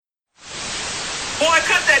Boy,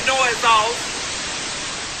 cut that noise off.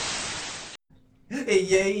 Hey,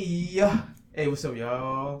 yeah. Hey, what's up,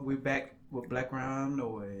 y'all? We back with Black Round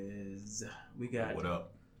Noise. We got What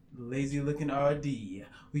up? Lazy Looking RD.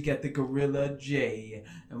 We got the Gorilla J.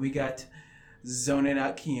 And we got Zoning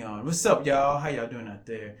Out Keon. What's up, y'all? How y'all doing out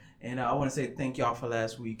there? And I want to say thank y'all for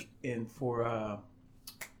last week and for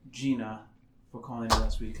Gina for calling in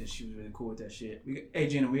last week because she was really cool with that shit. Hey,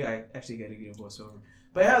 Gina, we actually got to get a voiceover.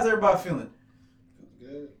 But how's everybody feeling?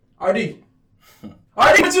 Good. RD. RD,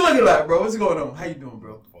 what you looking like, bro? What's going on? How you doing,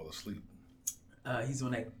 bro? Fall asleep. He's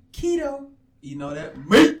on that keto. You know that?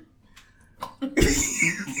 Meat.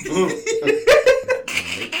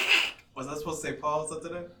 Was I supposed to say pause after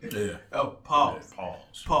that? Yeah. Oh, pause. Yeah,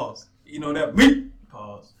 pause. Pause. You know that? Meat.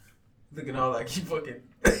 Pause. Looking all like you fucking...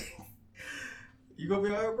 You gonna be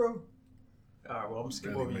alright, bro? Alright, well, I'm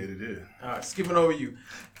skipping over Made you. it in. Alright, skipping over you.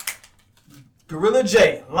 Gorilla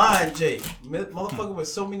J. Lion J. Motherfucker with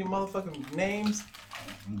so many motherfucking names.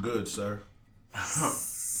 I'm good, sir. I'm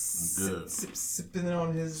good. Sipping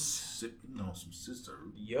on his... Sipping on some sister.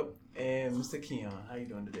 Yep. And Mr. Keon, how you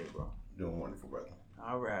doing today, bro? Doing wonderful, brother.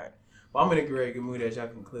 All right. Well, I'm in a very good mood, as y'all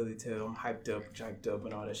can clearly tell. I'm hyped up,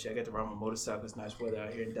 and all that shit. I got to ride my motorcycle. It's nice weather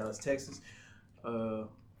out here in Dallas, Texas.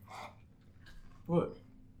 What?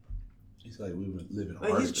 He's like we were living on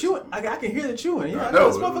Like, he's Earth. chewing. I can hear the chewing. Yeah, I I know. know.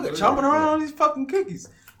 This motherfucker chomping around on these fucking cookies.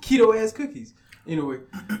 Keto-ass cookies. Anyway,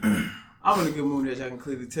 I'm in a good mood, as y'all can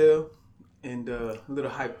clearly tell. And a little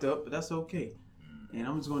hyped up, but that's okay. And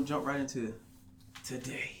I'm just going to jump right into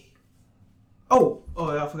today. Oh,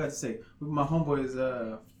 I forgot to say. My homeboy is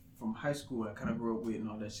from high school. I kind of grew up with and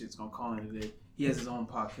all that shit's going to call in today. He has his own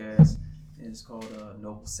podcast, and it's called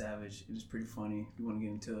Noble Savage. It's pretty funny. If you want to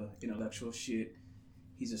get into intellectual shit,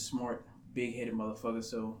 he's a smart, big-headed motherfucker,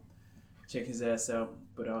 so check his ass out.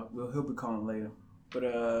 But he'll be calling later. But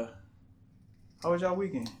how was y'all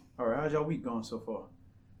weekend? Or how's y'all week going so far?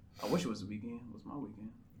 I wish it was the weekend. It was my weekend.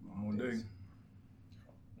 One more day.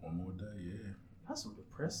 One more day, yeah. That's some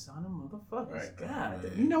depressed sounding motherfuckers. Right. God,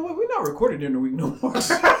 Man. you know what? We're not recording during the week no more.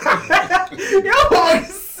 Y'all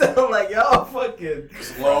always sound like y'all fucking.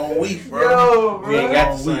 It's a long week, bro. Yo, bro. We ain't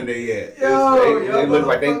got the Sunday yet. Yo, They look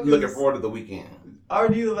like they motherfuckers. looking forward to the weekend.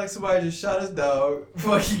 RD look like somebody just shot his dog.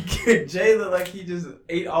 Fucking Jay look like he just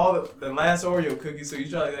ate all the last Oreo cookies, so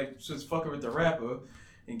he's trying to like just fucking with the wrapper.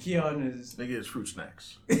 And Keon is. They get fruit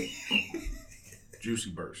snacks.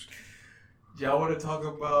 Juicy burst. Y'all want to talk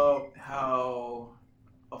about how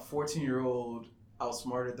a 14-year-old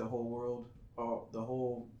outsmarted the whole world, or the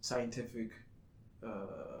whole scientific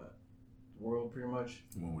world, pretty much?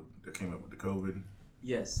 One that came up with the COVID.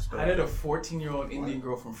 Yes. How did a 14-year-old Indian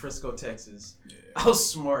girl from Frisco, Texas, Yeah.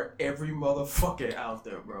 outsmart every motherfucker out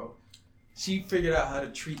there, bro? She figured out how to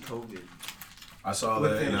treat COVID. I saw With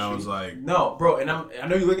that and I chemistry. was like, No, bro, and I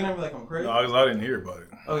know you're looking at me like I'm crazy. no, I didn't hear about it.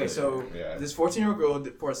 Okay, so Yeah. this 14-year-old girl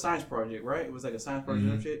did for a science project, right? It was like a science project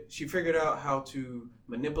Mhm. and shit. She figured out how to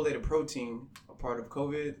manipulate a protein, a part of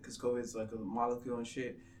COVID, because COVID is like a molecule and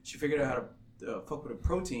shit. She figured out how to fuck with a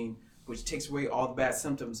protein, which takes away all the bad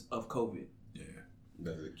symptoms of COVID. Yeah.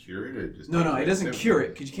 Does it cure it or just No, it doesn't cure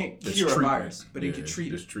it, because you can't It's cure a treatment. virus, but it can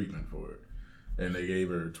treat It's it. treatment for it. And they gave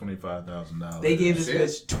her $25,000. They gave this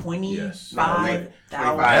That's bitch $25,000.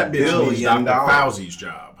 That bitch needs $25 Dr. Fauci's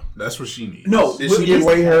job. That's what she needs. No, Did she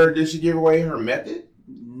give away her method?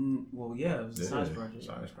 Well, yeah, it was a Yeah, science project.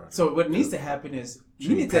 Science project. So what needs to happen is She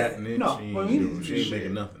we ain't need to patenting it. no. She What ain't, we need to she ain't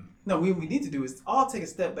making nothing. No, what we need to do is all take a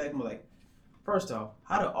step back and be like, first off,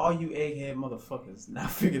 how do all you egghead motherfuckers not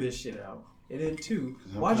figure this shit out? And then two,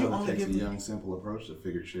 why'd you only takes give a me... young, simple approach to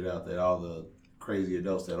figure shit out that all the crazy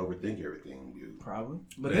adults that overthink everything do? Probably.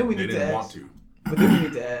 But They- then we they need to didn't ask... want to. But then we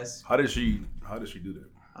need to ask... How did she do that?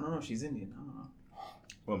 I don't know if she's Indian. I don't know.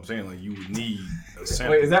 Well, I'm saying, like, you would need a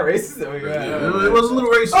sample. Wait, is that racist? Oh, Yeah, it was a little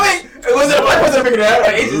racist. Oh, wait! It wasn't, I wasn't figuring it out.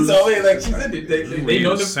 Like, Asian, so wait, like, she's Indian. You They would need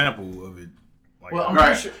know a the... sample of it. Like, Well, I'm Right.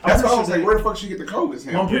 pretty sure... That's why I was they- like, where the fuck she get the COVID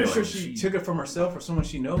sample? Well, I'm pretty Yeah, sure like, she she- took it from herself or someone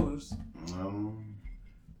she knows. Um,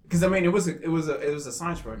 Because I mean, it was a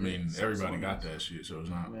science I project. mean, So everybody someone got knows. that shit, so it's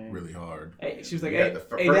not Man. really hard. Hey, she was like, you "Hey, got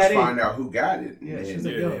to hey, first daddy." find out who got it. Yeah, and she's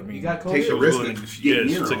then- like, "Yo, I mean, you got COVID." take the risk Willing of to- getting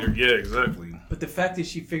yeah, near she took them. her- yeah, exactly. But the fact is,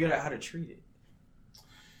 she figured out how to treat it.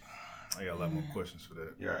 I got a lot more questions for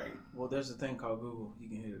that. You're right. Well, there's a thing called Google. You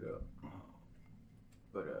can hit it up.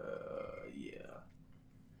 But yeah,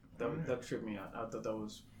 that tripped me out. I thought that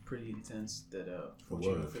was pretty intense. That for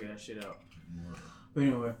you to was. figure that shit out. But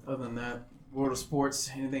anyway, other than that, world of sports,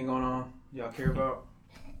 anything going on y'all care about?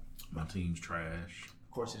 My team's trash.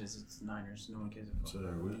 Of course it is. It's Niners. No one cares So,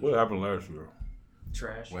 about what happened last year?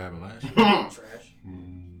 trash. What happened last year? Trash.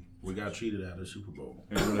 We got cheated out of the Super Bowl.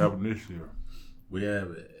 And what happened this year? We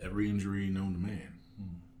have every injury known to man.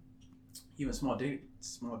 Even small dick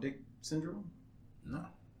syndrome. No,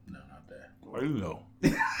 not that. Why do you know?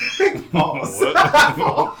 Pause.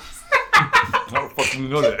 What? How the fuck do you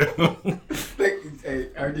know that? Hey,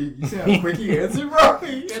 RD, you see how quick he answered, bro?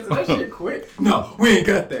 He answered that shit quick. No, we ain't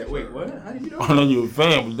got that. Wait, what? How do you know? I know you a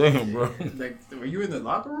fan, but damn, bro. Like, were you in the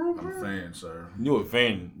locker room, I'm bro? a fan, sir. You a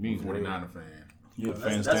fan means 49 a fan. You know what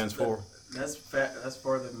fan stands for? That's fat. That's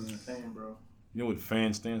farther than the fan, bro. You know what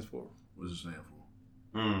fan stands for? What does it stand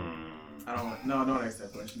for? I don't. No, don't ask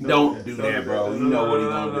that question. Don't do that, bro. You know what he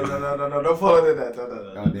gonna do. No, don't fall into that. No.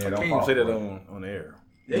 Don't I can't even say that on the air.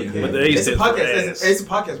 Yeah, you But can. the A It's a stands for podcast. ass. It's a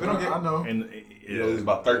podcast. We don't get. I know. And You know, there's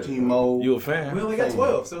about 13 more. you a fan? We only got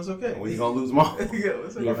 12, so it's okay. We gonna lose them all. Yeah,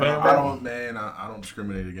 it's okay. You a fan, I bro? don't, man. I don't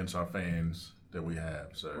discriminate against our fans that we have,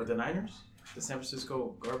 sir. With the Niners, the San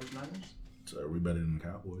Francisco Garbage Niners. Sir, we better than the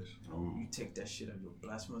Cowboys. You take that shit out of your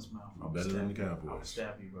blasphemous mouth. We're better than the Cowboys. I'll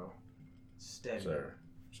stab you, bro. Stab you. Sir,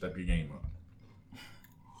 step your game up.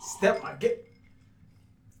 Step my get.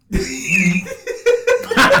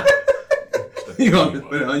 You gonna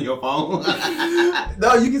put it on your phone?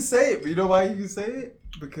 No, you can say it, but you know why you can say it?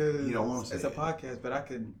 Because You don't want to it's say a it. podcast, but I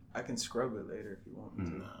can scrub it later if you want me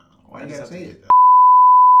to. Nah, why you gotta say it?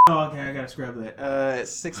 Oh, okay, I gotta scrub it.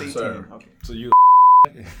 It's 6:18. Sir. Okay. So you,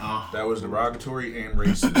 That was derogatory and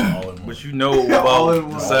racist all in one. but you know All in about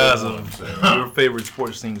one. the size All in of one. your favorite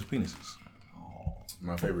sports team's penises.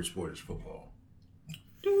 My favorite sport is football.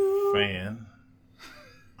 Fan.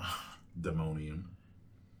 Demonium.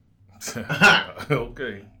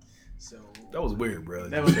 Okay. So That was weird, bro.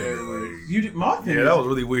 that was very weird. You did, my thing Yeah, is, that was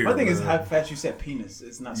really weird. my thing is bro. how fast you said penis.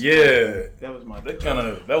 It's not. Yeah. That was my.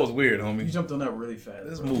 That was weird, You homie. jumped on that really fast.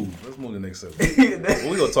 Let's bro. move to the next subject.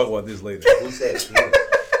 We're gonna talk about this later. Who said penis?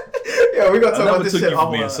 Yeah, we're gonna I talk about never this took shit you for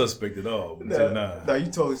offline. being suspect at all until now. No, you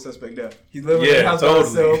totally suspect now. He's living in Yeah, the house by totally.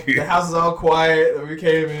 himself. The house is all quiet. And we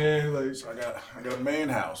came in like So I got a man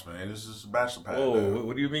house, man. This is a bachelor pad. Oh, now.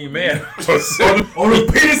 what do you mean, man? on the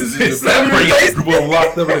penis This is is slapping your face. People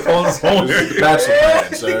locked up in the closet phone. Bachelor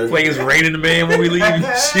pad, sir. Playing Raining the Man when we leave.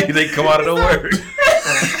 Shit, they come out of nowhere. He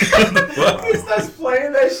starts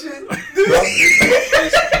playing that shit.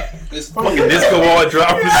 It's Fucking disco ball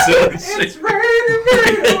dropping the ceiling. It's Shit.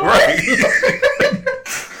 raining. Right.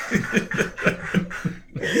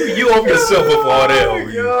 You open yourself up all that.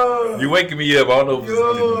 homie. Yo. You waking me up. I don't know if it's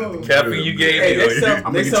Yo. the caffeine you gave Hey, me. next time, I'm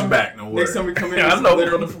gonna get you back, no Next worry. time we come in, Yeah, I there's know.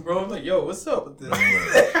 later on the from Grove, like, yo, what's up with this?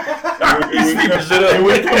 You sweeping shit up.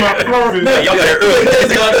 Y'all Y'all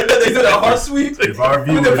got they did a heart sweep. If our With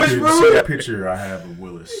viewers the push could button? see that picture I have of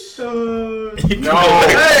Willis. No. No. Hey, we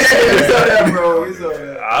saw that, bro. We saw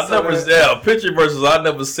that. I never said a picture versus I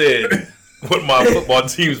never said what my football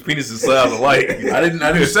team's penises sound alike. I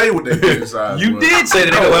didn't say what they did inside. You did say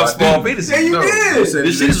that they don't have small penises. Yeah, you No, did. they said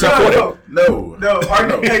This they shit is sound- recorded. No. No,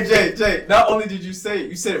 hey, Jay. Not only did you say it,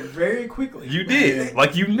 you said it very quickly. You did.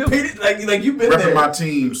 Like you knew. Like you've been Repping there. my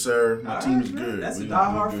team, sir. My All team right, is man. good. That's a We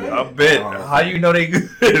diehard good. fan. I bet. How you know they good?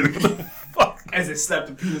 What the fuck? As it slapped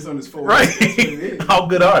the penis on his forehead. Right. That's what it is. How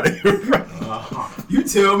good are they? You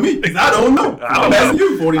tell me. 'Cause I don't know. I don't I'm asking know.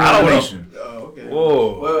 you. 49 I don't know. Nation. Oh, okay.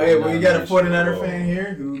 Whoa. Well, hey, we got a 49er Whoa. fan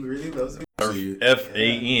here who really loves it. See it.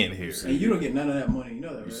 FAN here. And you don't get none of that money. You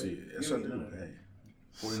know that, right? You see it. Yes, You I don't get do. none of that.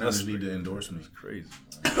 Hey, 49ers need to endorse me. Crazy.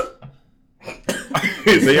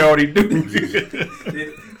 They already do.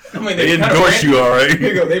 I mean, They kinda endorse you, all Here you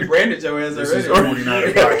right. go. They branded your ass This already. is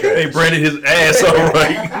 49er podcast. They branded his ass, all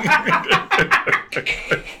right.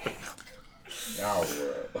 Y'all,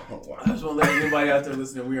 I just want to let anybody out there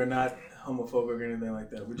listening, we are not homophobic or anything like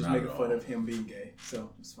that. We're just Not making at fun all. of him being gay. So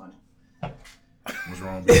it's funny. What's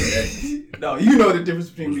wrong with being gay? No, you know the difference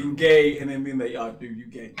between being gay and then being like, oh, dude, you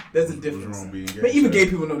gay. There's a What's difference. wrong with being gay? But even sir? gay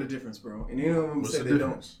people know the difference, bro. And you know what I'm What's saying? the They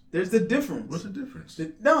difference? don't. There's the difference. What's the difference?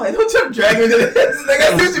 No, I don't try to drag me to this. Like,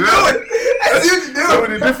 I see what you're doing. I see what you're doing. Tell me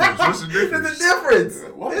the difference. What's the difference? There's a difference.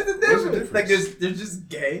 What? There's a What's the difference. difference? Like, there's just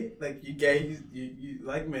gay. Like, you gay, you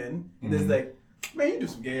like men. And there's like, man, you do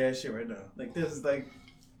some gay ass shit right now. Like, there's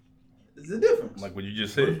a difference. Like what you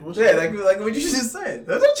just said. Yeah, like what you just said.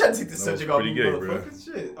 I'm not trying to take this That was subject off pretty you, gay, bro. motherfuckers.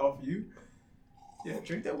 Shit, off you. Yeah,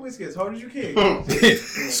 drink that whiskey as hard as you can.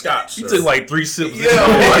 Scotch. You sir. took like 3 sips. Yeah,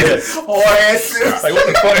 hard ass Like what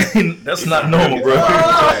the fuck? That's not normal, bro.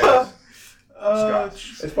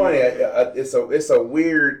 Scotch. It's funny. It's a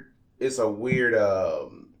weird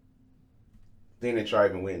thing that y'all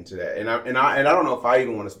even went into that, and I don't know if I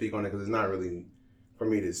even want to speak on it because it's not really for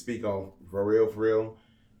me to speak on for real.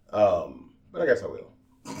 But I guess I will.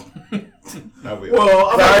 Well,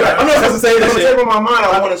 I'm not supposed to say I'm that gonna shit. take on my mind.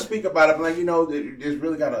 I want to speak about it, but like there's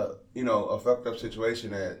really gotta a fucked up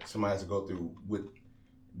situation that somebody has to go through with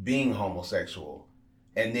being homosexual,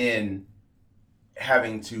 and then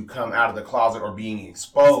having to come out of the closet or being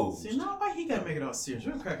exposed. See, no, why he gotta make it all serious?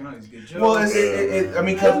 You're cracking all these good jokes. Well, I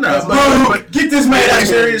mean, but get this man That's a out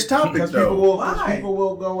serious topic, because though. people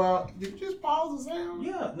will go out. Did you just pause the sound?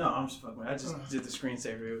 Yeah, no, I'm just fucking with it. I just did the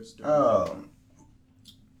screensaver. It was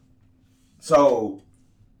So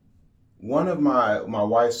one of my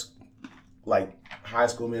wife's like high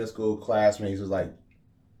school, middle school classmates was like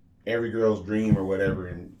every girl's dream or whatever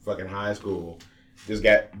in fucking high school. Just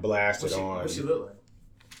got blasted on. What she look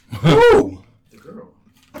like? Who? The girl.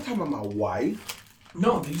 I'm talking about my wife.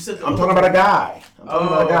 No, you said. I'm talking about a guy. I'm talking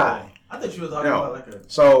about a guy. I thought you were talking about like a.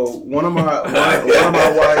 So one of my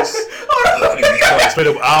wife's. Straight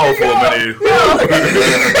up owl for a minute.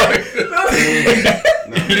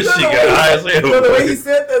 This shit got high as hell. No, the way he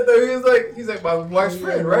said that though, he's like my wife's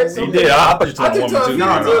friend, right? He did. I thought you told a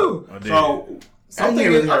woman too. No. I did. So I'm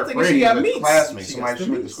thinking she got meats. Classmate, She somebody got she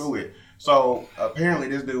went to meats. school with. So apparently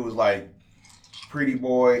this dude was like pretty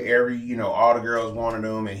boy. All the girls wanted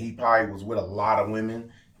him, and he probably was with a lot of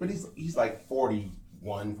women. But he's like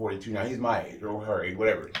 41, 42 now. He's my age or her age,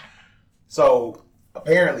 whatever. So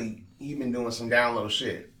apparently he been doing some down low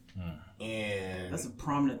shit. And That's a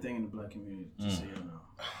prominent thing in the black community. Just so you know.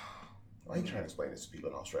 why are you trying to explain this to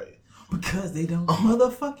people in Australia? Because they don't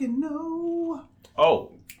motherfucking know.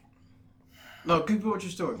 Oh. No, keep with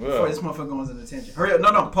your story Yeah. before this motherfucker goes into attention. Hurry up.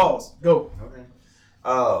 No, pause. Go. Okay.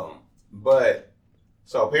 But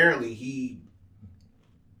so apparently he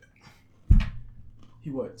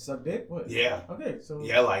what? Suck dick? What? Yeah. Okay, so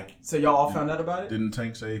like so y'all all found out about it? Didn't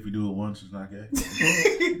Tank say if you do it once, it's not gay?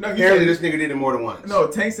 No, apparently this nigga did it more than once. No,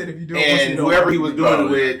 Tank said if you do it once, And you don't whoever have he to was do it. doing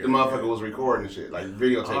it with, the motherfucker was recording and shit, like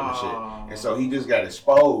videotaping Oh. shit. And so he just got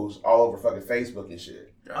exposed all over fucking Facebook and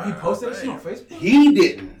shit. Oh, he posted that shit on Facebook? He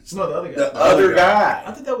didn't. No, the other guy. The other I guy.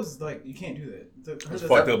 thought that was like you can't do that. It's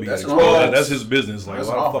fucked up. that's That's his business. Like, that's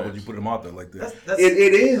why the fuck offense. would you put him out there like that? That's It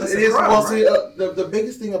is. that's It a is. crime, Well, right? see, the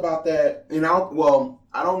biggest thing about that,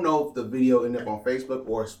 I don't know if the video ended up on Facebook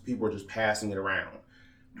or if people are just passing it around.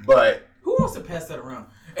 But Who wants to pass that around?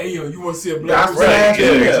 Hey yo, you want to see a black gospel person? ass yeah,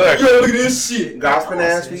 female. exactly. Yo, look at this shit. Gossiping I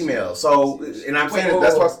don't ass say that female. shit. So, and I'm saying Wait,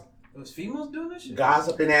 that's whoa, why whoa. It was females doing this shit?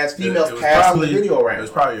 gossiping ass It females was passing the probably- video around. It was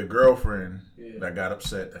probably a girlfriend Yeah. that got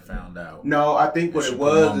upset that found out. No, I think what She it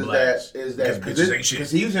put him was on is blast. that Because bitches ain't shit.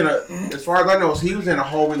 because he was in as far as I know, he was in a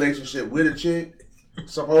whole relationship with a chick,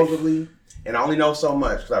 supposedly, and I only know so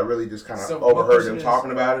much because I really just kind of So, my overheard question them is-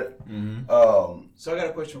 talking about it. Mm-hmm. So I got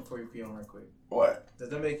a question for you, Keon, real quick. What? Does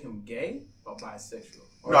that make him gay or bisexual?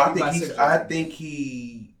 Or No, is he bisexual? I think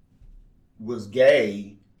he was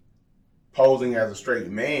gay, posing as a straight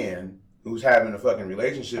man who's having a fucking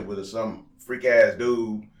relationship with some freak ass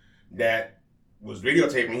dude that was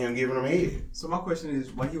videotaping him giving him head. So my question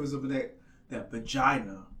is, when he was up in that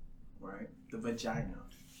vagina, right? The vagina.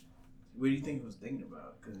 What do you think he was thinking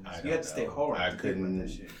about? Because I you don't had to stay know. hard. I to think about couldn't- that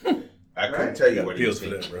shit. I couldn't Right? tell You you got what he was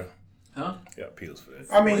pills for thinking. that, bro. Huh? You got pills for that.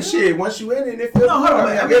 I mean, shit. Once you in it, it feels No, hold on,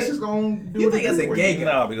 good. man. I guess it's gonna do. You what think it that's do a for gay you.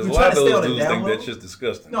 guy? Nah, because a You lot trying of to stay on those the dudes think down that low? shit's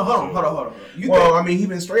disgusting. No, hold on. You Well, think, I mean, he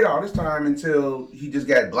been straight all this time until he just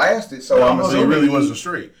got blasted. So So I'm he assuming really wasn't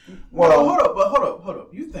straight. Well, hold up.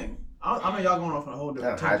 You think? I know y'all going off on a whole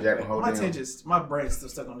different Kinda hijack tangent. the whole My damn- tangent's, my brain's still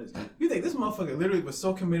stuck on this. You think this motherfucker literally was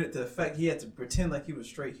so committed to the fact he had to pretend like he was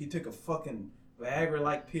straight? He took a fucking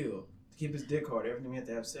Viagra-like pill to keep his dick hard every time he had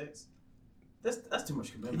to have sex. That's too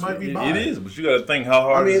much commitment. He might be It is, but you got to think how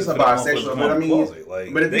hard. I mean, it it's is a for that motherfucker to bisexual, come but out I the mean, closet.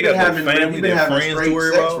 Like, but if they you've been got having, their family, you've been their having friends to straight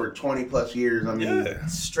worry sex about. for 20 plus years, I mean, Yeah.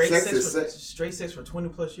 Straight Sex sex, is for, sex. straight sex for 20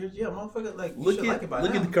 plus years. Yeah, motherfucker, like you Look should like it by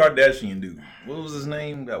at now. the Kardashian dude. What was his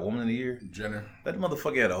name? Got Woman of the Year. Jenner. That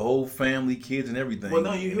motherfucker had a whole family, kids, and everything. Well, no,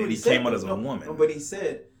 you and hear then what he he said. came out as a No, woman. no, but he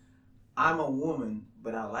said, "I'm a woman,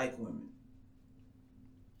 but I like women."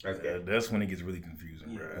 okay. That's when it gets really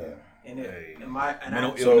confusing, Yeah. bro. And it, Hey. and my and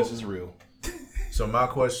Mental I, illness is real. So my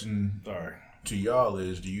question Sorry. to y'all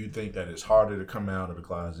is: do you think that it's harder to come out of the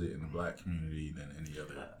closet in the black community than any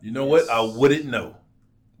other? You know what? I wouldn't know.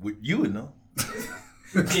 You would know.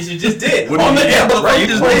 because you just did What do on you the mean? air. Right, you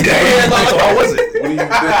just played that. So how was it? What do you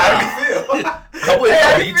think? How was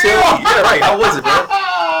it? You tell me. Yeah, right. How was it, bro?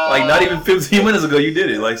 Like not even 15 minutes ago, you did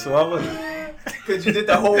it. Like, so how was it? Because you did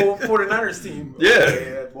the whole 49ers team. Yeah.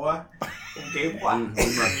 Okay, boy. Okay, boy.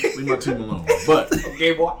 Leave my team alone. But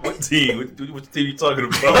Okay, boy. What team? What team you talking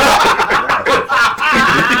about?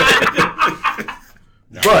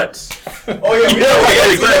 but Oh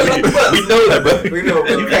yeah, Exactly. We know that, bro. We know,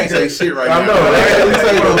 bro. You can't say shit right I now. know, right? At least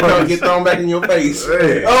say you're gonna get thrown back in your face.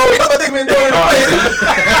 hey, Oh, y'all think been doing it.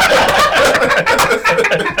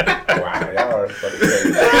 Wow, y'all are fucking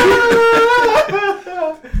crazy.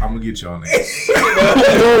 I'm gonna get y'all next. Hey,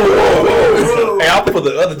 I'm for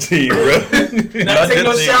the other team, bro. Not take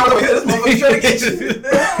no shower over here. This motherfucker trying to get you.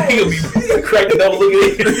 He gonna be cracking up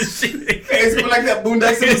looking at this shit. Hey, it's like that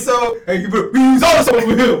Boondocks episode. Hey, you better use all this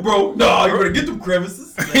over here, bro. Nah, you better get them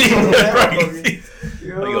crevices. Right. They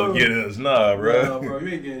gonna get us, nah, bro. Nah, bro, you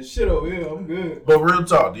ain't getting shit over here. I'm good. But real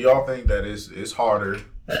talk, do y'all think that it's harder?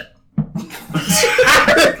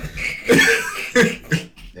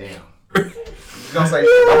 Damn. You gonna say?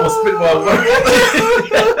 I'm gonna spit my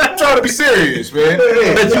I'm trying to be serious, man.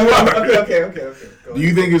 Okay. Do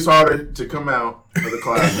you think it's harder to come out of the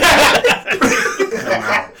closet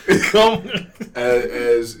Come.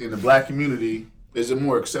 as in the black community? Is it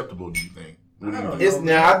more acceptable? Do you think? What do you think? It's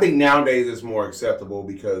now. I think nowadays it's more acceptable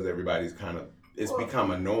because everybody's it's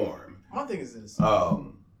become a norm. My thing is this. But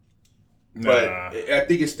I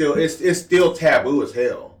think it's still taboo as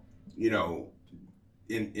hell. You know,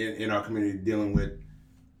 in our community dealing with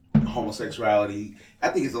homosexuality. I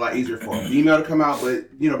think it's a lot easier for a female to come out, but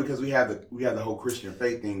you know, because we have the whole Christian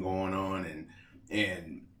faith thing going on,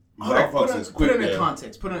 and black folks is quick. Put it in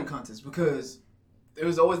context, because there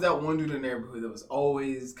was always that one dude in the neighborhood that was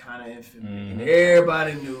always kind of infamous, and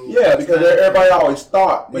everybody knew. Yeah, because everybody always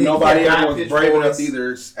thought, but Yeah, nobody he had ever was high-pitched brave enough voice. to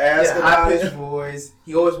either ask Yeah, about high pitched it. voice.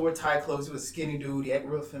 He always wore tight clothes. He was a skinny dude. He acted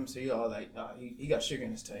real femme, so y'all like, nah, he got sugar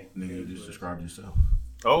in his tank. Nigga, you just described yourself.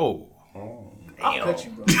 Oh. I'll cut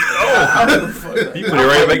you, bro. You put it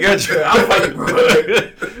right back at you. I'll fight you, bro.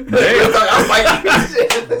 Damn. I'll fight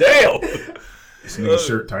you. Damn. This nigga's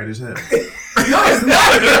shirt tight as hell. No, it's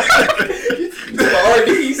not. To my RD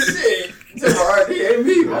shit. To my RD ain't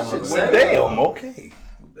me. My shit sad. Damn. Okay.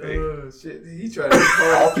 Oh shit. He tried to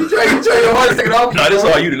hard. He tried your hardest to take it off. Nah, this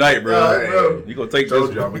all you tonight, bro. Bro. You gonna take Told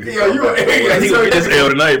this? y'all, we Yo, get you back. hey, Yeah, he gonna get this L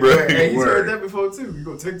tonight, bro. Hey, he's Word. heard that before too. You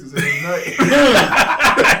gonna take this every night.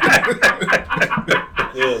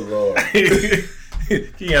 Yeah, Lord.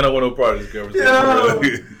 He ain't no want no part of this conversation. Yeah. bro.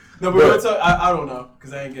 No, but real talk, I don't know,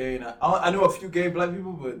 because I ain't gay. And I know a few gay black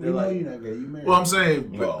people, but they're like, you're not gay. You married. Well, I'm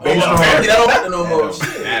saying, Well, based on apparently that don't matter no more. That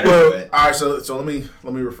Shit. don't matter, well, but all right. So let me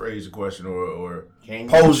rephrase the question or can you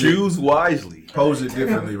pose it Choose wisely.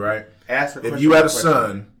 differently, right? ask a If question you had a question?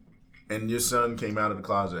 son and your son came out of the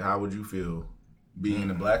closet, how would you feel?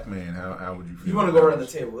 Being a black man, how would you feel? You want to go around the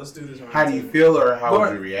table? Let's do this. Around How the do you table. feel, or how Go would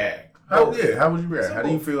on. you react? How would you react? How do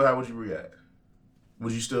you Simple. feel? How would you react?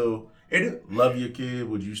 Would you still love your kid?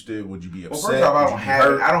 Would you be Well, upset? first off, Would you be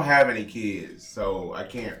hurt? I don't have any kids, so I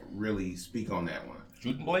can't really speak on that one.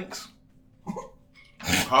 Shooting blanks.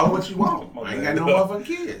 Call it what you want. I ain't got no motherfucking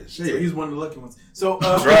kids. So Shit. he's one of the lucky ones. So,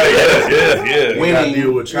 Right. Yeah. You gotta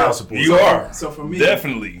deal with child support. You are. So for me,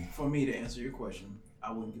 Definitely. For me to answer your question,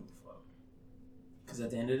 I wouldn't give a fuck. Because at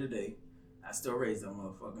the end of the day, I still raise that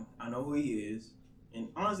motherfucker. I know who he is, and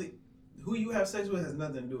honestly, who you have sex with has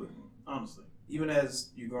nothing to do with me. Honestly, even as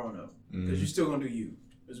you growing up, because you're still gonna do you.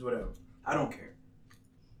 It's whatever. I don't care.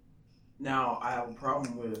 Now I have a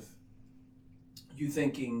problem with you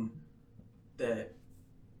thinking that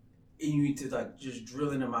you need to like just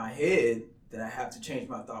drill into my head that I have to change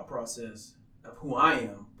my thought process of who I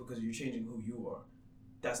am because you're changing who you are.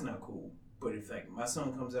 That's not cool. But if like my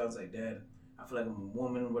son comes out and is like, Dad, I feel like I'm a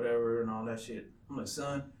woman, whatever, and all that shit. I'm like,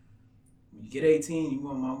 son, when you get 18, you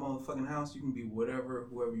go in my motherfucking house, you can be whatever,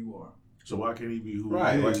 whoever you are. So why can't he be who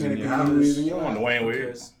Right, he why is can't in he your be house? who he is in your Come on, house? Dwayne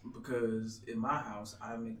Wade. Because in my house,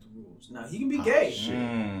 I make the rules. Now he can be gay. Shit.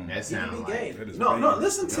 Mm. That He can sounds be like gay. that is No, crazy.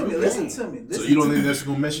 listen to me. Okay. Listen to me. So Listen you don't to think me. that's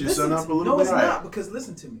gonna mess your Listen son up to a me. little No, bit? it's not, because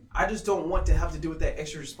listen to me. I just don't want to have to deal with that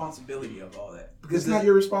extra responsibility of all that. Because It's not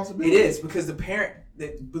your responsibility. It is, because the parent,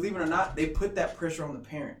 believe it or not, they put that pressure on the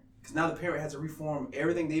parent. Because now the parent has to reform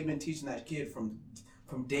everything they've been teaching that kid from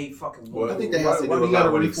day fucking one. I think that has to why do you a lot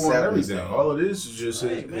gotta with reform acceptance, everything? though. All it is just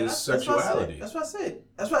Hey, his man, that's sexuality. That's what I said.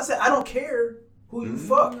 That's what I said. I don't care who you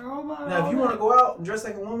fuck. Now, if you want to go out and dress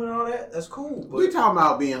like a woman and all that, that's cool. We But talking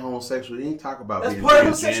about being homosexual. You ain't talking about that's being part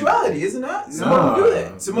of transgender. homosexuality, isn't it? Some of them do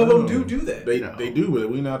that. Some of them do that. They do, but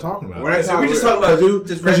we're not talking about We're it. not So talking we just talking about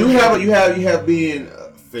just because you regular have being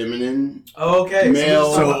feminine, Okay.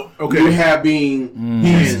 male. So, okay. You have being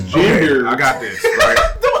transgender. Okay, I got this, right?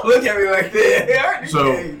 Don't look at me like that.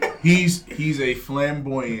 So he's a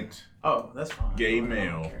flamboyant, Oh, that's fine. Gay I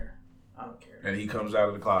male. don't care. I don't care. and he comes out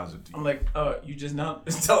of the closet to you. I'm like, you just now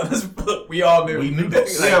telling us. Look, we all knew. We knew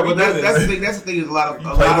this. Like, Yeah, we but knew that's this. the thing. That's the thing. Is a lot of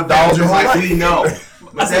play with dolls your whole like life. we know.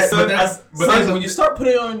 I said, son, there's son, a- when you start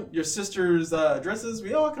putting on your sister's dresses,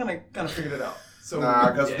 we all kind of figured it out. So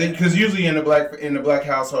Nah, because usually in the black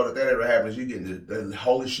household, if that ever happens, you get the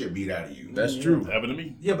holy shit beat out of you. That's true. Happened to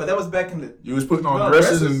me. Yeah, but that was back in the. You was putting on No,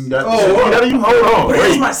 dresses dresses. and got Oh, you hold on. But that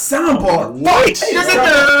was Wait. my soundbar. What?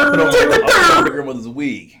 I put on my grandmother's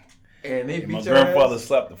wig. And they And beat my your grandfather ass.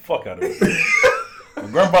 slapped the fuck out of me. My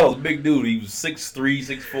grandfather was a big dude. He was 6'3",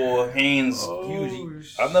 6'4", hands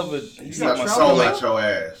huge. I never. He You slapped got my my soul soul. at your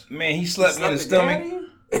ass. Man, he slapped me in the Slapped the stomach. daddy?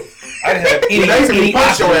 I didn't have any Basically, punch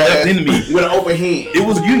oxygen your ass left in me. with an open hand. It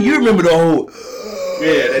was you. You remember the whole?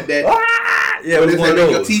 Yeah, that. Yeah, it But was is one that of make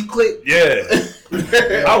your those. teeth click?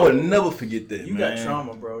 Yeah, I would never forget that. You man. got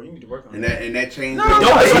trauma, bro. You need to work on And that. that changed. No, your no,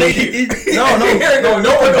 life.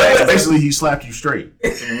 no one does. Basically, he slapped you straight.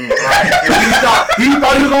 Right. He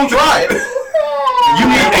thought he was gonna try it.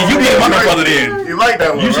 You did my grandfather then. You like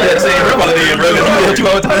that one? You should have said grandfather then, bro. Because you hit you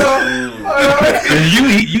all the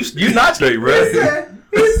time. You not straight, bro.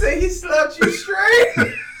 He said he slapped you straight.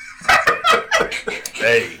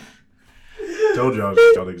 Hey, Told y'all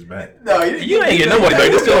niggas back. No, you ain't getting nobody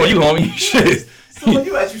back. This still on you, homie. Shit. So when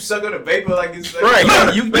you actually suck on the vapor like it's like,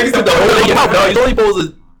 Right, you put the whole in your mouth, dog. You're only supposed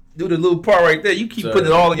to do the little part right there. You keep putting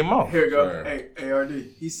it all in your mouth. Here we go. Sure. Hey,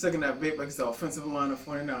 RD. He's sucking that vape like it's the offensive line of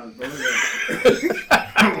 49ers, bro. Look at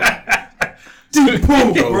that. Deep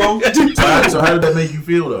pool, bro. Deep pool. So how did that make you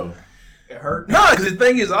feel though? It hurt. Nah, because the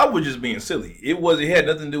thing is, I was just being silly. It had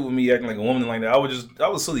nothing to do with me acting like a woman like that. I was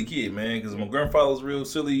a silly kid, man. Because my grandfather was real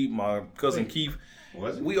silly. My cousin Keith,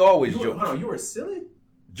 Was it? we always You were, joked. hold on, you were silly?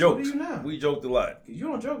 Joked. What are you now? We joked a lot. You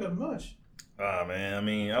don't joke as much. Ah, man. I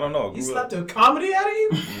mean, I don't know. I He grew slapped up. a comedy out of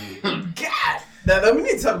you? God. Now, we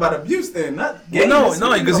need to talk about abuse then, not Well, gayness.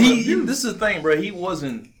 no, We because talk about he. abuse. This is the thing, bro. He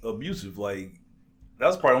wasn't abusive. Like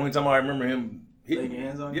that's probably the only time I remember him hitting Laying your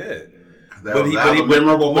hands on me. you? Yeah. That was a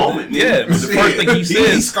memorable moment. Yeah, but the first thing he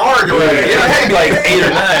said. He scarred your ass. Yeah, I had to be like 8 or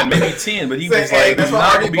 9, maybe 10, but he was Say, hey, like, that's "You're why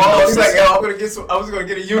not Artie gonna be balled. no He's like, sissy." yo, I was gonna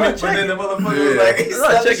get a unit, but then the motherfucker was like, He's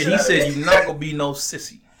not checking. He said, "You're not gonna be no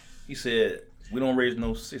sissy." He said, "We don't raise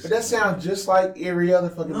no sissy." But that sounds just like every other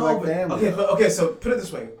fucking No, black but, family. okay, so put it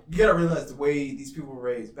this way. You gotta realize the way these people were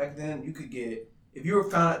raised. Back then, you could get, if you were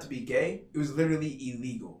found out to be gay, it was literally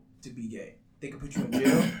illegal to be gay. They could put you in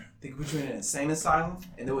jail, they could put you in an insane asylum,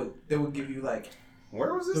 and they would give you like,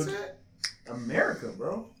 Where was this at? America,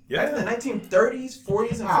 bro. Yeah. Back in the 1930s,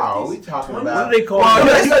 40s, and 50s. Oh, we talking 20s. about. What do they call Well,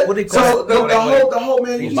 it? that's- What they call So it? the whole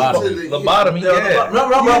man, you Lobotomy. Lobotomy, No, yeah. no,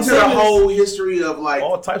 You I'm into the saying is- whole history of like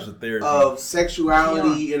All types of therapy.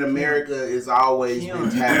 sexuality in America is always been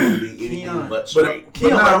taboo to be anything Keon. but straight.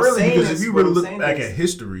 Keon, But what not I'm really, saying because is- if you what really I'm look saying back is- at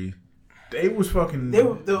history, they was fucking They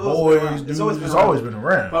was boys, around. It's dudes. always been It's around. always been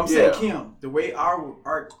around. But I'm saying, Yeah. Kim, the way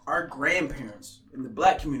our grandparents in the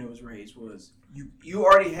black community was raised was you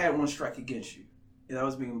already had one strike against you, and that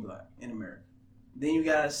was being black in America. Then you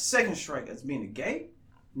got a second strike as being a gay.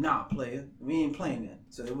 Nah, player, we ain't playing that.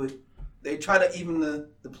 So they try to even the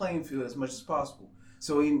playing field as much as possible.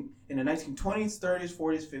 So in the 1920s, 30s,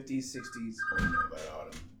 40s, 50s, 60s,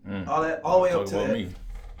 all the way up Talk to about that. me.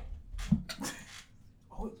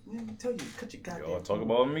 Oh, let me tell you, cut your goddamn. Y'all talk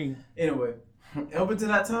about me. Anyway, up until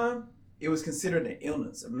that time, it was considered an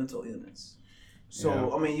illness, a mental illness. So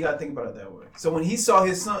Yeah. I mean, you gotta think about it that way. So when he saw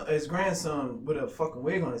his grandson with a fucking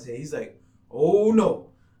wig on his head, he's like, "Oh no,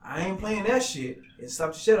 I ain't playing that shit," and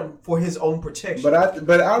stopped to shit him for his own protection. But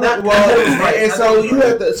I Not- well, right. and I so think you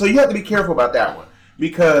it's have to be careful about that one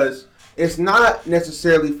because it's not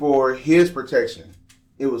necessarily for his protection.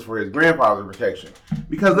 It was for his grandfather's protection.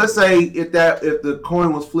 Because let's say if the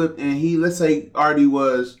coin was flipped and let's say Artie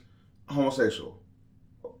was homosexual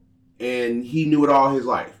and he knew it all his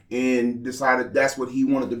life and decided that's what he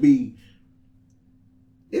wanted to be.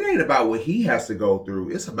 It ain't about what he has to go through.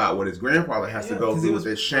 It's about what his grandfather has to Yeah, go 'cause through it with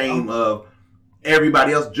was- the shame of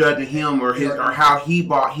everybody else judging him or how he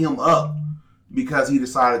brought him up because he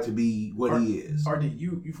decided to be what he is. RD,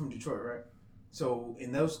 you from Detroit, right? So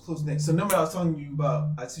in those close neighborhoods, so remember I was telling you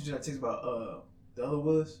about, I sent you that text about the other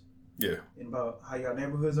woods Yeah. and about how y'all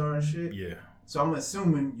neighborhoods are and shit. Yeah. So I'm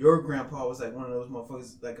assuming your grandpa was like one of those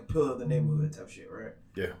motherfuckers, like a pillar of the neighborhood type shit, right?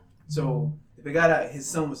 Yeah. So if it got out, his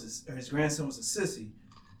grandson was a sissy.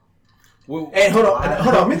 Well, And hold on,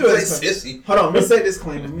 let me do this. sissy. Hold on, let me say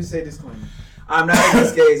disclaimer. I'm not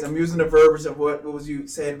against gays. I'm using the verbiage of what was you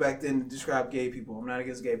said back then to describe gay people. I'm not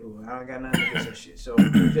against gay people. I don't got nothing against that shit. So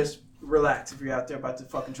just relax if you're out there about to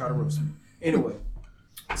fucking try to roast me. Anyway,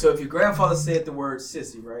 so if your grandfather said the word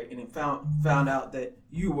sissy, right, and it found out that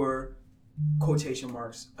you were, quotation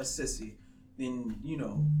marks, a sissy, then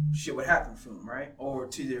shit would happen for him, right? Or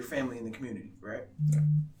to their family in the community, right?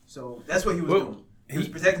 So that's what he was doing. He was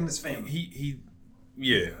protecting his family.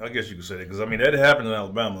 Yeah, I guess you could say that because I mean that happened in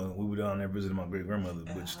Alabama. We were down there visiting my great grandmother,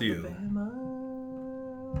 but still,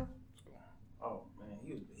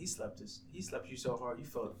 he slept you so hard you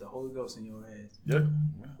felt the Holy Ghost in your head. Yeah.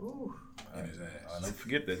 Ooh. In his ass. I'll never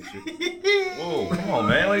forget that shit. Whoa, come on,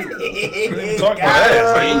 man. Like, we ain't talking about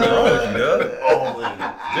ass. Like, what's wrong with you,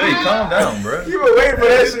 dog? Jay, calm down, bro. You been waiting for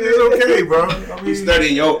that shit. It's okay, bro. You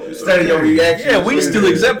studying your reaction. Yeah, we still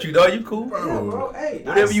accept you, dog. You cool. Yeah, bro. Hey,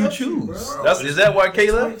 Whatever I you accept choose. bro. Is that why Kay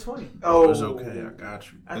left? 2020. Oh, it's okay. I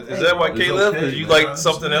got you. Is that why It's Kay left? Because okay, you man. like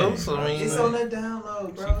something else? I mean, It's on that down low,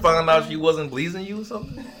 bro. she found out she wasn't pleasing you or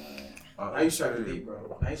something? Now you striking deep,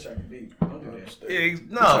 bro. Now you striking deep. Don't do that. Yeah,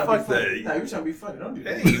 Nah, nah, fuck Nah, that. you trying to be funny. Don't do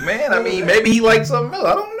that. Hey, man, I mean, maybe he likes something else.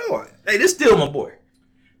 I don't know. Hey, this still my boy.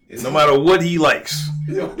 No matter what he likes.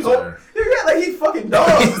 You got like he fucking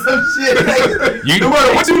dogs or some shit. Like, No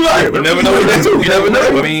matter what you like. You never know what that too. You never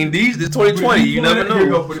know. I mean, this 2020, you never Here you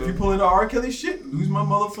go. know. But if you pull in the R. Kelly shit, lose my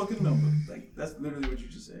motherfucking number. Like, that's literally what you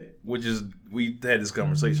just said. Which is, we had this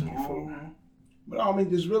conversation before. But I mean,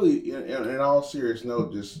 just really, in all serious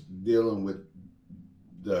note, just dealing with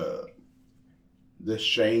the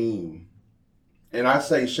shame, and I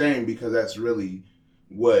say shame because that's really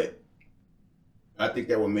what I think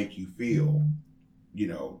that will make you feel. You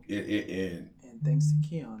know, And thanks to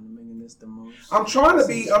Keon making this the most. I'm trying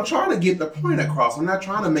to get the point across. I'm not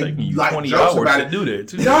trying to make Taking you like 20 jokes hours about to it. do that,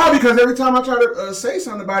 too. No, because every time I try to say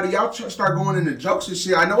something about it, y'all start going into jokes and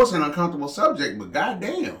shit. I know it's an uncomfortable subject, but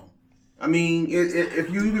goddamn. I mean, if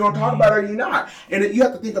you either gonna talk about it or you're not, and you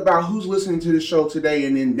have to think about who's listening to the show today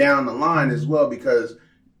and then down the line as well, because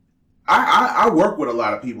I work with a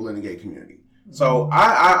lot of people in the gay community, so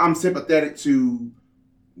I'm sympathetic to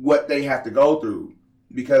what they have to go through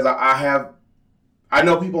because I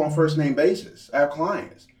know people on first name basis. I have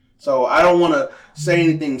clients, so I don't want to say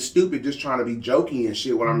anything stupid, just trying to be jokey and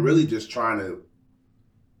shit when I'm really just trying to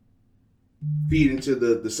feed into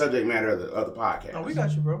the subject matter of the podcast. Oh, we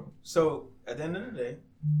got you, bro. So at the end of the day,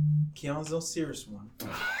 Keon's the serious one.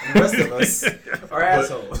 And the rest of us are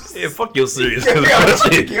assholes. Yeah, fuck your serious. Shit. So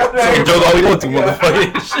joke all we want to,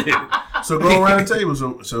 motherfucker. Shit. So go around the table.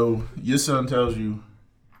 So your son tells you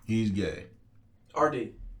he's gay. RD.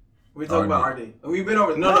 We talking about RD. And we've been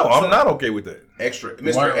over. No, I'm not okay with that. Extra, Why-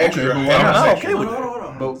 Mr. okay, Extra. but why I'm not not? okay with that. Hold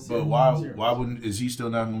on. But why wouldn't, is he still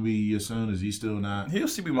not going to be your son? Is he still not? He'll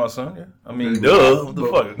still be my son, yeah. I mean, Okay, duh. What the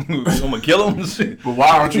but- fuck? I'm going to kill him? Shit. But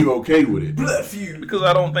why aren't you okay with it? Blood feud. Because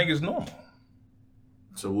I don't think it's normal.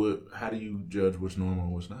 So what? How do you judge what's normal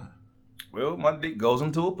and what's not? Well, my dick goes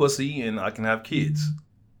into a pussy and I can have kids.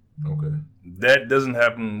 Okay. That doesn't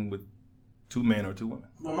happen with 2 men or 2 women.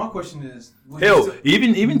 Well, my question is, would Hell, you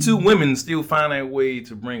still- even 2 women still find a way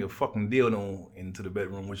to bring a fucking dildo into the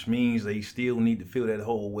bedroom, which means they still need to fill that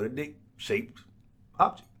hole with a dick-shaped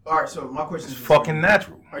object. all right. So my question It's is, fucking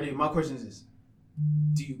natural. RD, my question is this: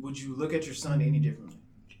 would you look at your son any differently?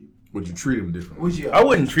 Would you treat him differently? Would you? I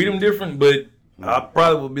wouldn't treat him different, but I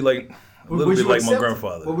probably would be like a little Would bit you like my accept it?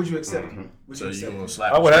 grandfather. What would you accept? Would So you you accept gonna it?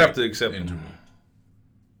 slap? I would straight have to accept into him. him.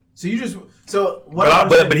 So you just what?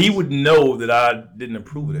 But he would know that I didn't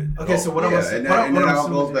approve of that. Okay, so what I'm Yeah, saying, and that all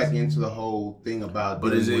assuming goes back is- into the whole thing about But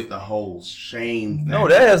dealing is with it- the whole shame thing. No,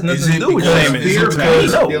 that has Is nothing to it do with because- shame. is it It's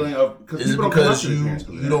because- no. dealing of Is it people don't come up because to their parents 'cause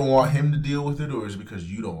of you that. don't want him to deal with it, or is it because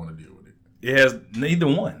you don't want to deal with it? It has neither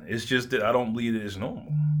one. It's just that I don't believe that it's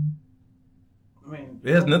normal. I mean,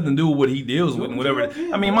 It has nothing to do with what he deals with and whatever.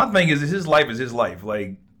 I mean, my thing is his life is his life.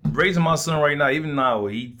 Like, raising my son right now, even now,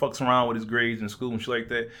 he fucks around with his grades in school and shit like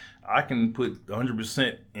that, I can put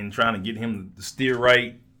 100% in trying to get him to steer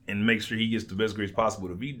right and make sure he gets the best grades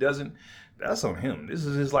possible. If he doesn't, that's on him. This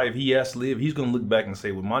is his life. He has to live. He's going to look back and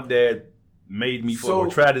say, well, my dad made me So- or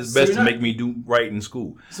tried his so best you're to not- make me do right in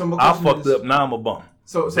school. So my I question fucked is- up. Now I'm a bum.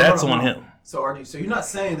 So That's hold on him. So RD, so you're not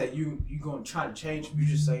saying that you going to try to change. You're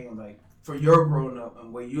just saying like for your growing up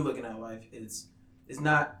and way you looking at life, it's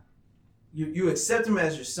not. You accept him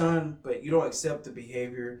as your son, but you don't accept the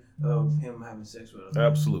behavior of him having sex with others.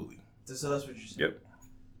 Absolutely. So that's what you're saying. Yep.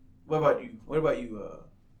 What about you? What about you?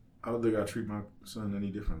 I don't think I treat my son any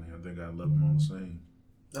differently. I think I love him all the same.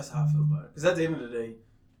 That's how I feel about it. Because at the end of the day,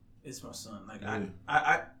 it's my son. Like Yeah.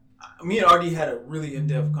 I me and RD had a really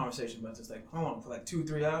in-depth conversation about this. Like, hold on, for like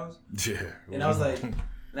 2-3 hours, Yeah. and I was like, and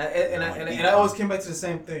I always came back to the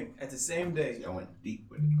same thing at the same day. I went deep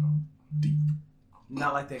with it. Deep.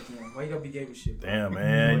 Not like that, Keon. Why you gotta be gay with shit? Bro? Damn,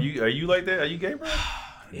 man. Are you like that? Are you gay, bro?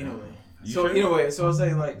 Anyway. You So sure? anyway, so I was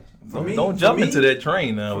saying like, for me, Don't for jump me, into that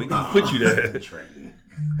train now. We can put you there. Train.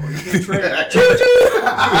 Oh, you can trade.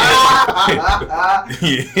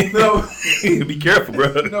 No. Be careful,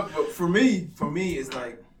 bro. No, but for me, it's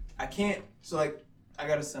like I can't. So like, I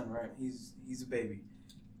got a son, right? He's a baby,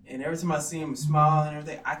 and every time I see him smile and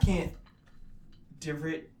everything, I can't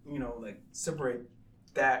separate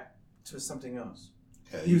that to something else.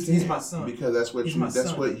 He's my son. Because that's what He's you my that's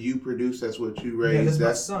son. what you produce. That's what you Yeah, raise.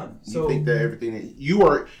 that's my son. You So think that everything that you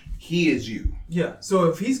are, he is you. yeah. So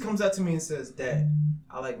if he comes out to me and says, "Dad,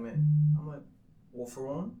 I like men," I'm like, "Well, for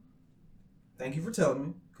one, thank you for telling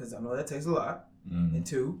me, because I know that takes a lot. And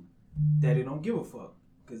two, Daddy don't give a fuck,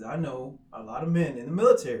 because I know a lot of men in the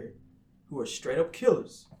military who are straight up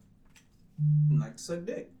killers and like to suck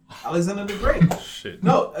dick. Alexander the Great. Shit.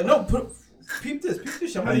 No. Peep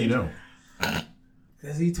this. How do you know?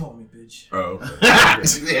 Because he told me, bitch. Oh,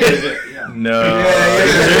 okay. No.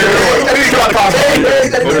 Yeah.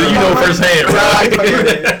 Well, you know firsthand,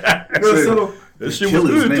 right? No, so That shit was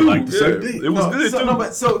Killers, good they too. like to suck Yeah, dick. it was good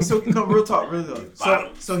too. real talk.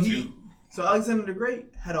 So Alexander the Great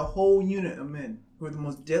had a whole unit of men who were the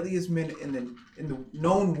most deadliest men in the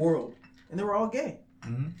known world, and they were all gay.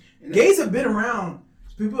 Mm-hmm. Gays have been around.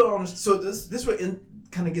 People don't. So this what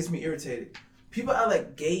kind of gets me irritated. People act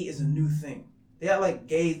like gay is a new thing. They act like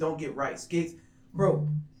gays don't get rights. Gays, bro.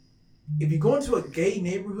 If you go into a gay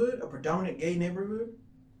neighborhood, a predominant gay neighborhood,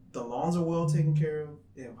 the lawns are well taken care of.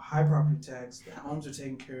 They have high property tax. The homes are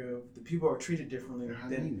taken care of. The people are treated differently.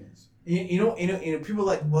 You know, people are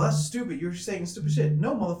like, well, that's stupid. You're saying stupid shit.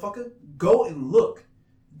 No, motherfucker. Go and look.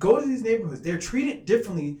 Go to these neighborhoods. They're treated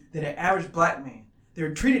differently than an average black man.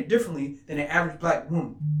 They're treated differently than an average black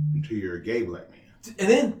woman. Until you're a gay black man. And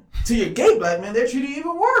then to your gay black man, they're treated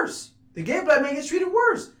even worse. The gay black man gets treated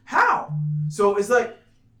worse. How? So it's like,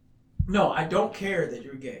 no, I don't care that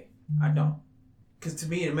you're gay. I don't. Because to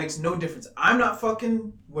me, it makes no difference. I'm not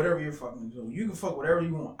fucking whatever you're fucking doing. You can fuck whatever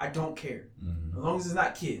you want. I don't care. As long as it's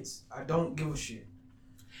not kids. I don't give a shit.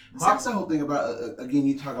 That's the whole thing about, again,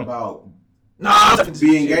 you talk about I'm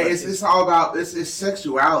being gay. It's all about, it's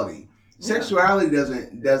sexuality. Sexuality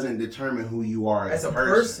doesn't determine who you are as as a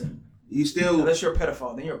person. You still... Unless you're a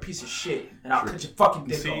pedophile, then you're a piece of shit. And I'll cut your fucking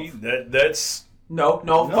dick See, off. that's No, fuck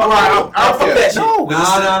I'll fuck that shit. No, No,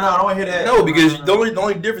 I don't want to hear that. no, because the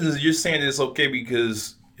only difference is you're saying it's okay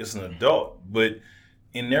because it's an adult, but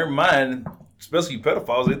in their mind, especially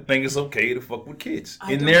pedophiles, they think it's okay to fuck with kids.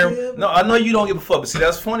 I don't give No, I know you don't give a fuck, but see,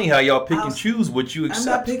 that's funny how y'all pick and choose what you I'm not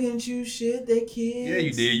accept. picking and choose shit. They kids. Yeah,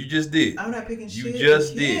 you did. You just did. I'm not picking You shit.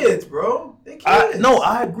 just They did. kids, bro. They kids.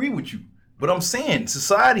 I agree with you, but I'm saying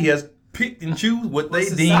society has picked and choose what they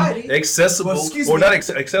society- deem accessible Well, excuse or me. not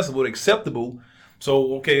accessible, acceptable.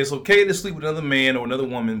 So, okay, it's okay to sleep with another man or another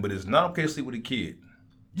woman, but it's not okay to sleep with a kid.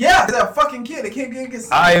 Yeah, they're a fucking kid. They can't get.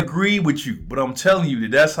 I agree with you, but I'm telling you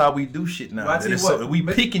that's how we do shit now. Well, I That tell you it's what, so, we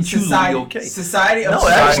but pick and choose society, what we okay. Society, No,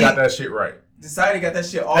 society, actually- got that shit right. society got that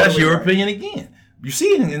shit all That's the way your right. opinion again. You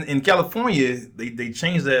see in California, they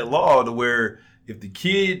changed that law to where if the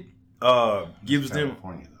kid gives them,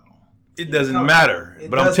 California, though. it doesn't No, matter. it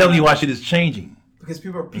But I'm doesn't telling you why matter. shit is changing. Because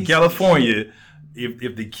people are In pieces of California,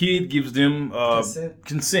 if the kid gives them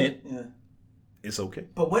consent, shit. Yeah. it's okay.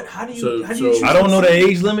 But what? How do you? So- how do you? so- choose I don't know the consent?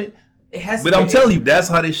 age limit, It has. but to I'm be telling age- you that's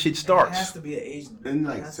how this shit It has starts. to be an age limit. In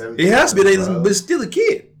like It has to- 17. It has to be, but it's still a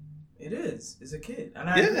kid. It is. It's a kid, and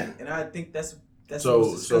I Yeah. agree. And I think that's the So-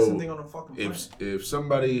 most disgusting so thing on the fucking planet. If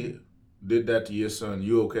somebody did that to your son,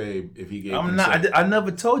 you okay if he gave I'm consent? not. I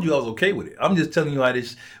never told you I was okay with it. I'm just telling you how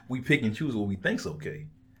this we pick and choose what we think's okay.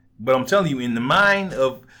 But I'm telling you, in the mind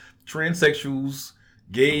of transsexuals,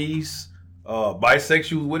 gays,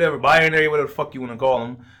 bisexuals, whatever, binary, whatever the fuck you want to call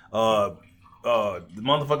them, the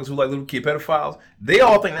motherfuckers who like little kid pedophiles, they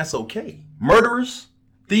all think that's okay. Murderers,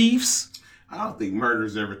 thieves, I don't think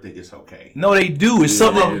murderers ever think it's okay. no, they do. It's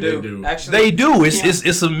Some of something. them they do. do. Actually, They do. Yeah.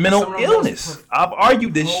 It's a mental Some of them illness. does. I've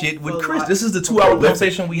argued this shit with Chris. This is the 2-hour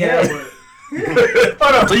conversation we Yeah. had.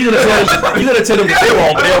 So you're gonna tell them that they're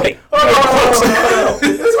wrong, but they're okay.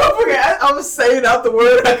 This motherfucker, I was saying out the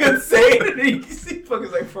word, I couldn't say it. And he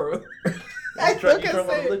fucking like, for real. I couldn't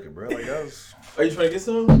say it. liquor, bro. Like I was. Are you trying to get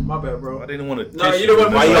some? My bad, bro. I didn't want to. Kiss No, you don't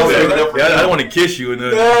want Why to- y'all no, say no, that? no. Yeah, I didn't want to kiss you. And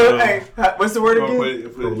Hey, what's the word again?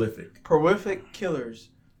 Prolific. Prolific killers.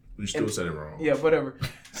 You still said it wrong. Yeah, whatever.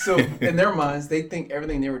 So in their minds, they think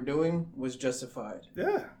everything they were doing was justified.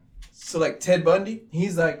 yeah. So like Ted Bundy,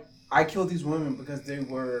 he's like, I killed these women because they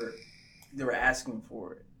were asking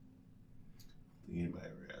for it. Anybody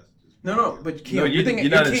ever asked? No, but you can't. No, you're thinking, you're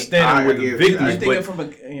not you can't- understanding what I the get- victim You're is, thinking but from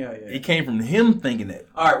a yeah. it came from him thinking that.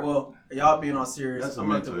 All right, well, y'all being all serious. That's a I'm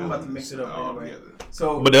about mental to illness mix it up anyway. altogether.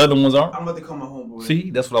 So But the other ones aren't. I'm about to call my homeboy. See,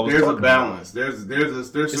 that's what I was There's a talking about. balance. There's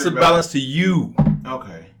It's a balance to you.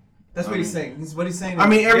 Okay. That's what he's saying. What he's saying. I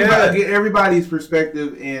mean, Yeah. everybody's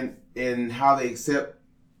perspective and how they accept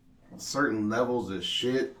certain levels of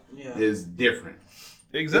shit Yeah. is different.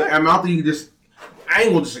 Exactly. I mean, I don't think you I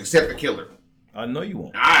ain't gonna just accept the killer. I know you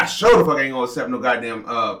won't. I sure the fuck ain't gonna accept no goddamn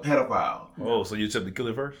pedophile. Oh, so you accept the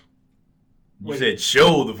killer first? You said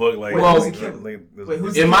show the fuck like. Well, like, who's the killer? like, Wait,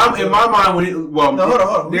 who's In my mind, when it well, No, hold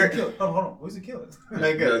on. Who's there- the killer? Hold on. Who's the killer?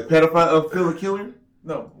 the pedophile, Phil killer,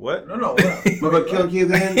 No. what? No. but killing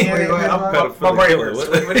kids and Wait, I'm Pedophile my brain killer, works.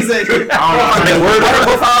 what? What did he say?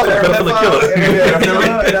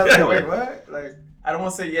 Pedophile Wait, what? Like, I don't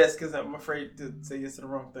want to say yes because I'm afraid to say yes to the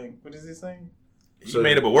wrong thing. What is he saying? He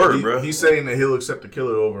made up a word, bro. He's saying that he'll accept a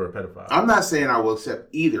killer over a pedophile. I'm not saying I will accept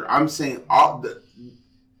either. I'm saying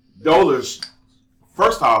those are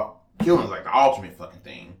first off, killing is like the ultimate fucking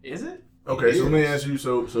thing. Is it? Okay, so let me ask you.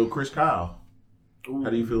 So Chris Kyle, Ooh.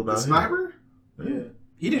 how do you feel The about him? sniper? Yeah.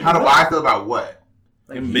 He didn't. How do I feel about what?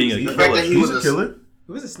 Him being a the killer. fact that he He's was a killer.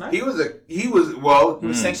 He was a sniper. He was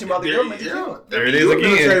sanctioned by the government to kill. There it is You were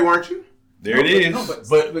again. military, weren't you? There it is.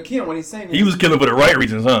 No, but Keon, what he's saying is He was killing for the right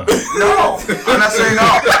reasons, huh? No, I'm not saying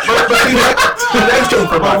no.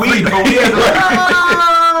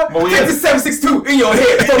 But we had 762 in your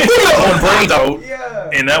head. On brain dog. Yeah.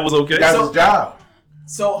 And that was okay. that's his job.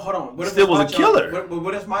 So hold on. What if Still it's was my a killer. Job?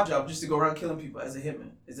 What if my job just to go around killing people as a hitman?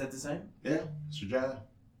 Is that the same? Yeah, it's your job.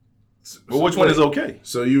 Well, which one is okay?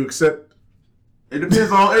 So you accept? It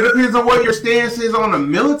depends on what your stance is on the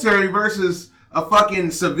military versus a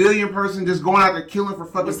fucking civilian person just going out there killing for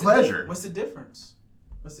fucking pleasure. What's the difference?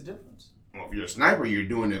 What's the difference? Well, if you're a sniper, you're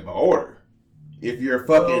doing it by order. If you're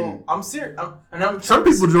fucking, I'm serious. Some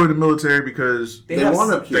people join the military because they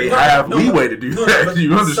want to kill. they you. have No, leeway to do no, that. but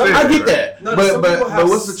You understand? I get right? that, No, but some people have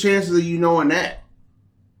what's the chances of you knowing that?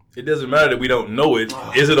 It doesn't matter that we don't know it.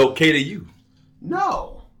 Is it okay to you?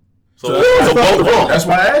 No. So That's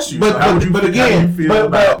why I asked you. But So how would you but how do you again, feel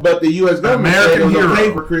about but the U.S. government said it American was okay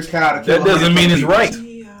hero. for Chris Kyle to kill. that doesn't mean it's right.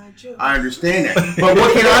 I understand that, but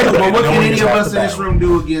what can I do? But what can Knowing any is of half us the in this battle. room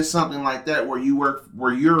do against something like that, where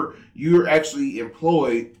you're actually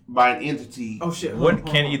employed by an entity? Oh shit! What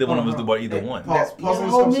can either one of us do about either one? Pause. You got a on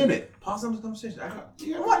this whole conversation. minute. Pause on this conversation.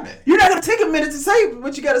 You got 1 minute. You're not gonna take a minute to say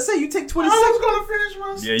what you gotta say. You take 20 I seconds. was gonna finish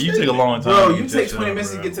my. Yeah, you take a long time. Bro, to you get take that 20 shit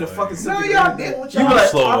minutes out, to get to the bro. fucking No, subject. y'all did. You were like,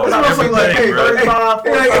 slow I was up. gonna say like, hey, Everything, bro. 35,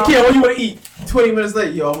 hey, 45. Keon, what you want to eat? 20 minutes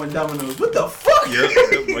later, yo, I went Domino's. What the fuck?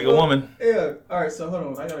 Yep, like a woman. Yeah. All right, so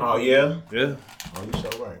hold on. I gotta. Oh yeah. Yeah. Oh, you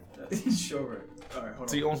so right. Sure. Right. All right, hold on.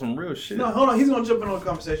 See, on some real shit. No, hold on. He's gonna jump in on the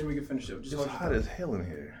conversation. We can finish it. Just It's hot as hell in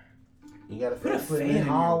here. You got a Put a fan fan in in the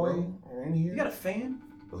here, hallway bro. or in here? You got a fan?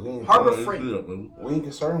 We ain't- Harbor we ain't- Freight. We ain't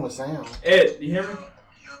concerned with sound. Ed, you hear me?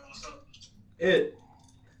 Ed.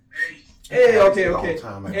 Hey, okay. Long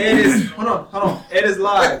time ago. Ed is hold on. Ed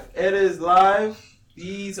is live.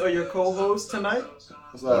 These are your co-hosts tonight.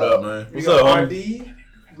 What's What up, man? We What's got up, RD,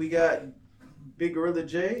 we got Big Gorilla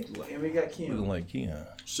J, and we got Looking Keon. like Keon.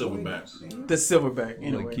 Silverback. The Silverback, Like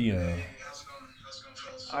anyway. Keon.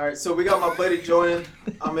 All right, so we got my buddy joining.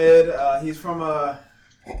 Ahmed. He's from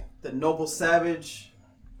the Noble Savage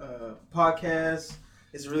podcast.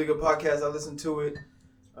 It's a really good podcast. I listen to it.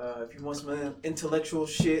 If you want some intellectual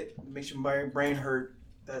shit, makes your brain hurt.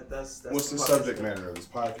 That's What's the podcast. subject matter of this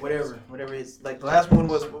podcast? Whatever it is. Like the last one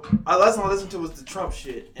was, last one I listened to was the Trump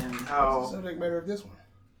shit and What's the how subject matter of this one?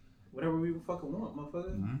 whatever we fucking want,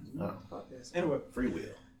 motherfucker. No. Podcast. Anyway. Free will.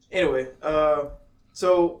 Anyway,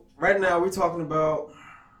 so right now we're talking about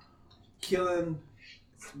killing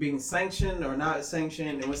being sanctioned or not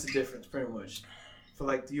sanctioned, and what's the difference, pretty much, for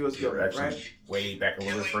like the U.S. government, Actually, right? way back a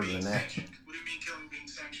little further than that. What do you mean killing being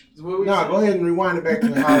sanctioned? So what we No, saying? go ahead and rewind it back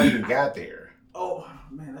to how you got there. Oh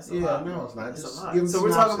man, that's a Yeah, lot. no, it's not. That's Just a lot. give 'em So we're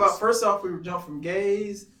talking synopsis. about first off, we jumped from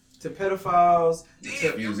gays to pedophiles.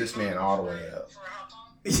 Fuse this man all the way up.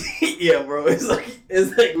 Yeah, bro, it's like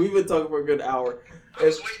we've been talking for a good hour. I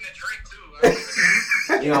was waiting to drink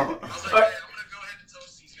too. You know, I was like, hey, I'm gonna go ahead and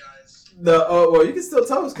toast these guys. Well, you can still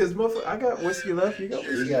toast because I got whiskey left. You got you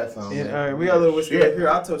whiskey. got something. Yeah, all right, we got a little whiskey Yeah. right here.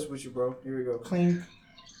 I'll toast with you, bro. Here we go. Clink.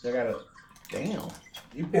 I got a. Damn.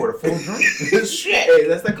 You poured a full drink. Shit. Hey,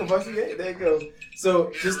 that's that combustion gate. There you go.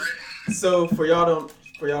 So so for y'all don't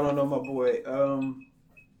know my boy,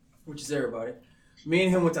 which is everybody. Me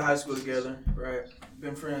and him went to high school together, right?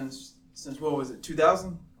 Been friends since what was it?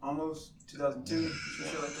 2000, almost 2002, some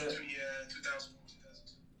shit like that. Yeah, 2000.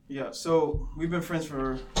 Yeah. So we've been friends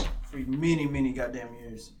for many goddamn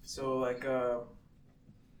years. So like,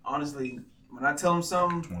 honestly, when I tell him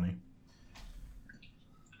something, 20.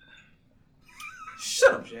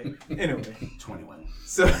 shut up, Jay. Anyway. 21.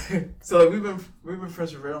 So like we've been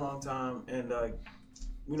friends for a very long time, and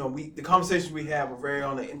the conversations we have are very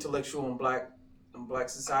on the intellectual and black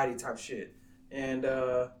society type shit. And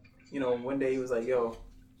one day he was like, "Yo,"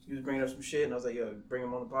 he was bringing up some shit, and I was like, "Yo, bring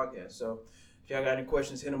him on the podcast." So if y'all got any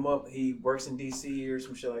questions, hit him up. He works in DC or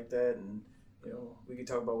some shit like that, and we can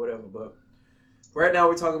talk about whatever. But right now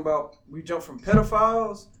we jumped from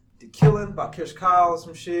pedophiles the killing about Chris Kyle or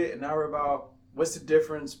some shit, and now we're about what's the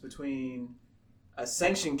difference between a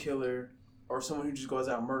sanctioned killer or someone who just goes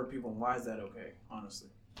out and murder people, and why is that okay? Honestly,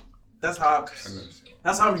 that's how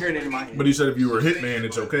I'm hearing it in my head. But he said if you were a hitman,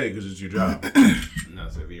 it's okay because it's your job. No,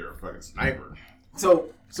 so if you're a fucking sniper.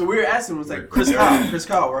 So we were asking, was like Chris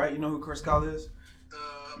Kyle, right? You know who Chris Kyle is? The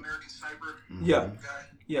American Sniper Yeah. guy.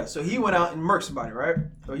 Yeah, so he went out and murked somebody, right?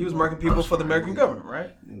 So he was murking people for the American government,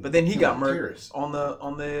 right? But then he got murdered on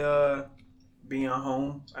the being at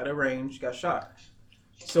home at a range, got shot.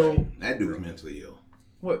 So That dude's mentally ill.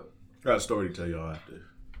 what? Got a story to tell y'all after.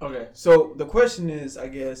 Okay, so the question is, I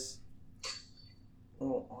guess.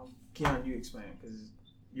 Well, Keon, you explain because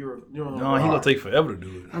you're on. No, he gonna take forever to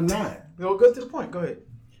do it. I'm not. Go to the point. Go ahead.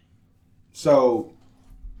 So.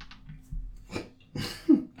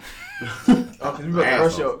 Oh, because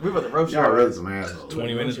we about to rush Y'all you. really some assholes.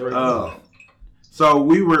 20 minutes right So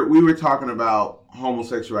we were talking about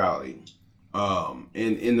homosexuality,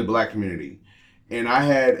 in the black community, and I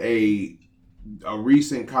had a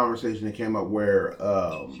recent conversation that came up where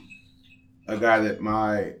a guy that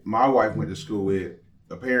my wife went to school with,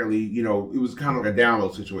 apparently, you know, it was kind of like a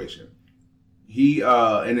download situation. He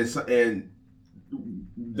and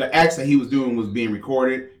the acts that he was doing was being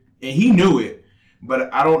recorded, and he knew it.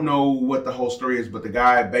 But I don't know what the whole story is, but the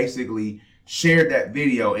guy basically shared that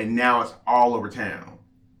video, and now it's all over town.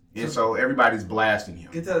 And so everybody's blasting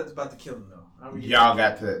him. Get that about the killing, though. Y'all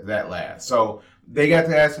got to that last. So they got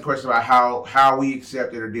to ask some questions about how we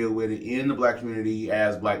accept it or deal with it in the black community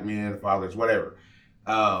as black men, fathers, whatever.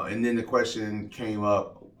 And then the question came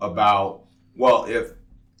up about, well, if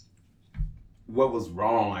what was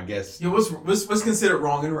wrong, I guess. Yeah, what's considered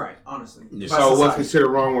wrong and right, honestly. So what's considered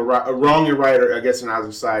wrong and right, I guess, in our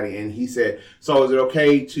society? And he said, so is it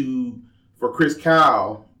okay for Chris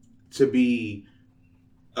Kyle to be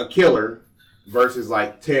a killer versus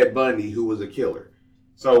like Ted Bundy, who was a killer?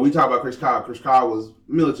 So we talk about Chris Kyle. Chris Kyle was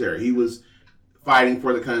military. He was fighting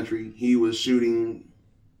for the country. He was shooting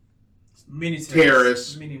many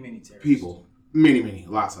terrorists, terrorists. people, many,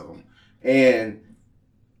 lots of them. And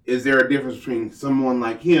is there a difference between someone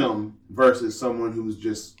like him versus someone who's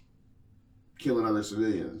just killing other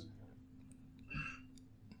civilians?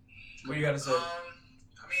 What do you got to say? I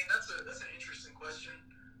mean, that's an interesting question.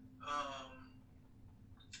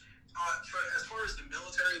 As far as the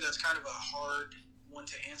military, that's kind of a hard one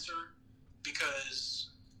to answer because,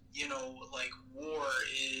 you know, like war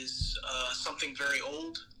is something very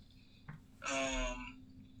old.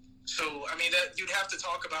 So I mean, that you'd have to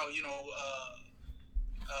talk about, you know,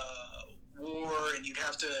 war, and you'd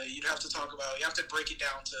have to talk about, you have to break it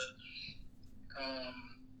down to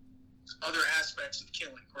other aspects of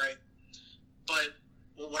killing, right? But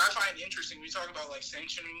what I find interesting, when you talk about like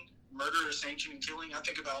sanctioning murder or sanctioning killing, I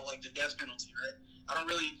think about like the death penalty, right? I don't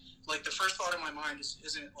really, like, the first thought in my mind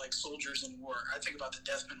isn't like soldiers in war. I think about the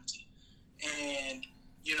death penalty, and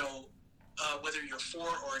you know, whether you're for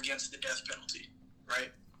or against the death penalty,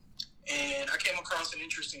 right? And I came across an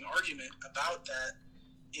interesting argument about that,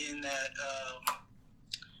 in that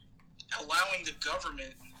allowing the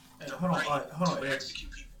government the right to execute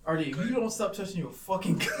people. RD, if you don't stop touching your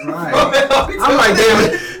fucking gun. Right. I'm like, damn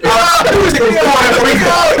it. Like,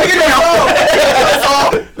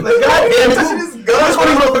 God damn it. Which one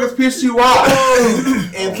of these motherfuckers pissed you off?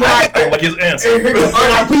 And like his answer.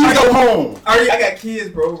 please go home. RD, I got kids,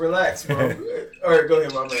 bro. Relax, bro. All right, go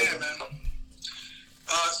ahead, my man. Yeah, man.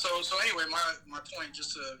 So anyway, my point,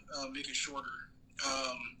 just to make it shorter,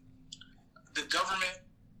 the government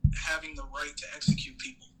having the right to execute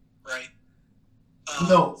people, right?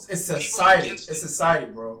 No, it's society. It's society,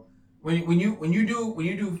 bro. When you do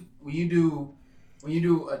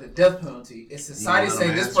the death penalty, it's society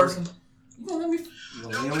saying this person. You gonna let me?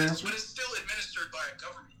 No, but it's still administered by a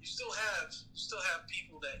government. You still have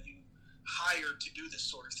people that you hire to do this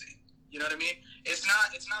sort of thing. You know what I mean? It's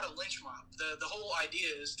not a lynch mob. The whole idea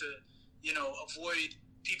is to, you know, avoid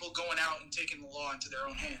people going out and taking the law into their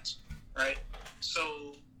own hands, right?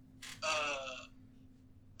 So,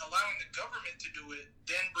 allowing the government to do it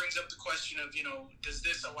then brings up the question of, you know, does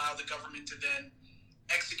this allow the government to then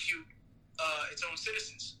execute its own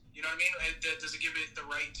citizens? You know what I mean? Does it give it the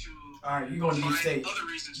right to All right, you going deep state? other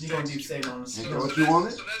reasons? You going deep state on this? What you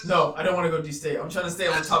wanted? No, I don't want to go deep state. I'm trying to stay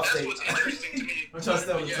on the top state. That's what's interesting to me. I'm trying to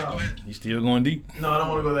stay on the Yeah, top. go ahead. He's still going deep. No, I don't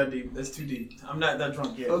want to go that deep. That's too deep. I'm not that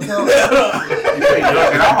drunk yet. Okay. I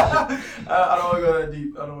don't want to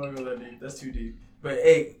go that deep. That's too deep. But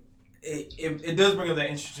hey, it does bring up that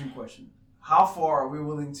interesting question. How far are we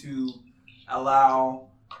willing to allow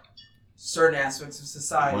certain aspects of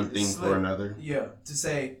society One thing for another. Yeah, to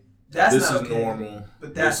say That's this not is okay. normal.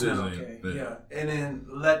 But that's This not isn't- okay. yeah. Yeah. And then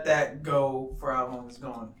let that go for how long it's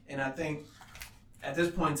going. And I think at this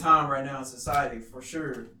point in time right now in society, for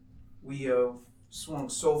sure, we have swung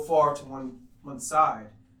so far to one side,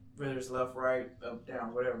 whether it's left, right, up,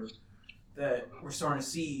 down, whatever, that we're starting to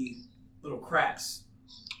see little cracks,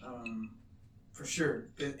 for sure.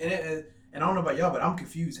 And I don't know about y'all, but I'm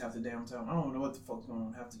confused half the damn time. I don't know what the fuck's going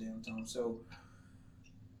on half the damn time. So,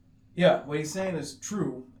 yeah, what he's saying is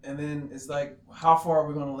true. And then it's like, how far are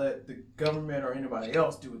we going to let the government or anybody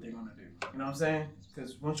else do what they're going to do? You know what I'm saying?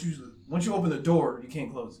 Because once you open the door, you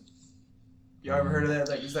can't close it. Y'all ever heard of that?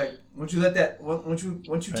 Like, it's like once you let that, once you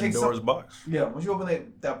take Pandora's some, box. yeah, once you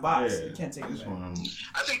open that box, Yeah. you can't take it This back. one,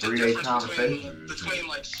 I think the 3-day difference conversation. between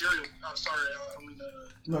like serial. I'm sorry, I don't mean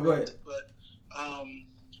to. No, go ahead. But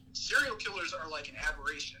serial killers are like an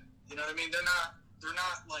aberration. You know what I mean? They're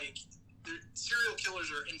not like serial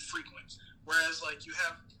killers are infrequent. Whereas like you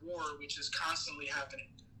have war, which is constantly happening,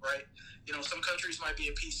 right? You know, some countries might be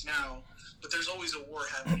at peace now, but there's always a war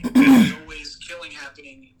happening. There's always killing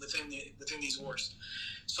happening within these wars.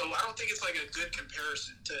 So I don't think it's like a good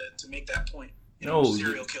comparison to make that point. You know, No,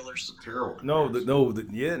 serial killers. terrible.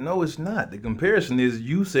 No, it's not. The comparison is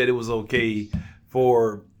you said it was okay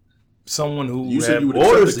for someone who You said had you would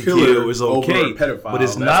accept orders a to killer kill is over okay, a pedophile. but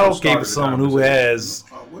it's That's not what okay started for the someone who conversation. has.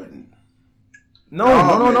 I wouldn't. No.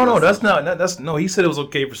 man, That's no. He said it was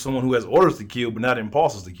okay for someone who has orders to kill, but not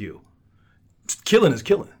impulses to kill. Killing is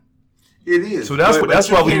killing. It is. So that's but that's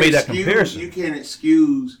you why we can't made that excuse- comparison. You can't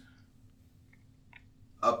excuse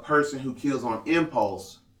a person who kills on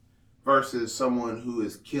impulse versus someone who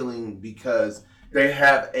is killing because they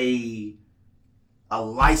have a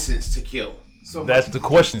license to kill. So That's the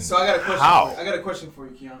question. So I got a question. How? I got a question for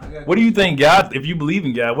you, Keon. What do you think, God? If you believe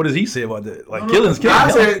in God, what does He say about that? Like No, killing's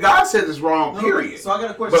killing. God said this wrong. Period. So I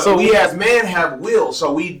got a question. But we as men have will,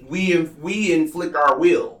 so we inflict our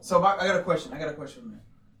will. So I got a question. Man.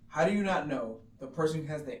 How do you not know the person who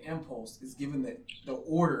has the impulse is giving the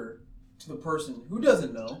order to the person who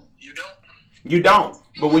doesn't know? You don't. You don't.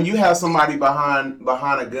 But when you have somebody behind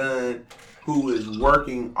a gun who is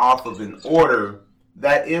working off of an order,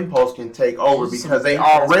 that impulse can take over because they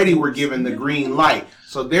already were given the green light.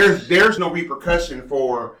 So there's no repercussion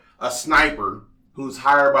for a sniper who's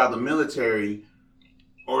hired by the military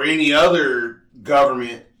or any other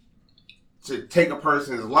government to take a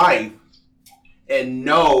person's life and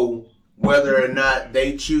know whether or not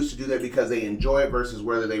they choose to do that because they enjoy it versus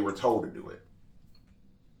whether they were told to do it.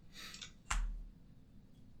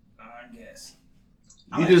 I guess.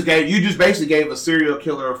 You just basically gave a serial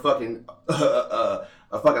killer a fucking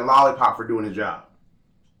lollipop for doing his job.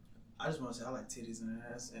 I just want to say I like titties and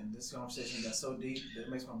ass, and this conversation got so deep that it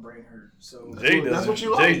makes my brain hurt. So Jay That's doesn't. what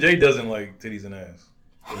you like. Jay doesn't like titties and ass.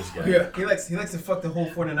 This guy. yeah, he likes to fuck the whole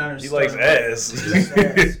 49ers. He likes ass. He likes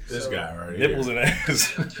ass. This So- guy right here. Nipples and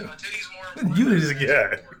ass. Titties more important. You this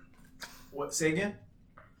guy. What? Say again?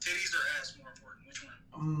 Titties or ass more important? Which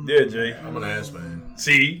one? Yeah, Jay. I'm an ass man.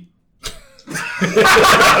 See. You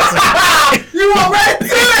already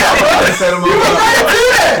did it! Set him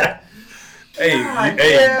up. Hey, God we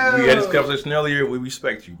damn. had this conversation earlier. We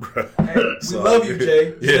respect you, bro. Hey, we love you,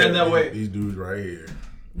 Jay. Yeah. Stand that way. These dudes right here.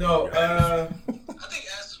 No, I think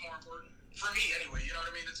ass is more important for me anyway. You know what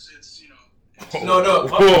I mean? It's you know. no.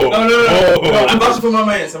 Whoa. No. I'm vouching for my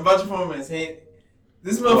man. Hey,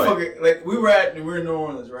 this motherfucker, like, we were in New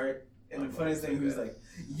Orleans, right? And the funniest thing, he was like,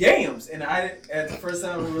 yams. And at the first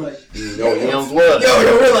time, we were like, Yo, yams what? Yo,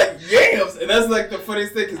 we're like, yams. And that's like the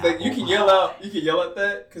funniest thing, because like, you can yell at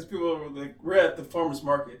that, because people are like, we're at the farmer's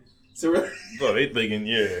market. So we're So they thinking,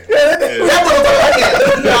 yeah.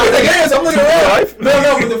 I'm looking around.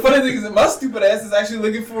 No, but the funny thing is that my stupid ass is actually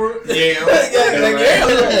looking for yams.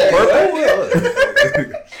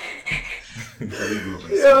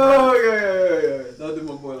 Yeah. Don't do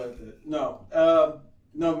my boy like that.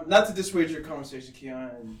 No, not to dissuade your conversation,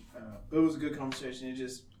 Keon. But it was a good conversation. It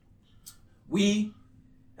just, we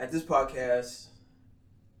at this podcast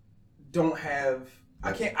don't have.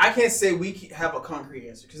 I can't say we have a concrete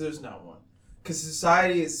answer because there's not one. Because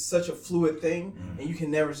society is such a fluid thing, and you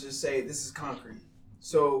can never just say this is concrete.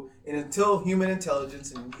 So, and until human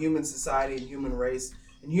intelligence and human society and human race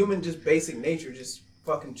and human just basic nature just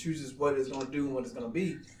fucking chooses what it's going to do and what it's going to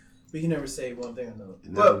be, we can never say one thing or another.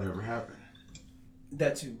 That would never happen.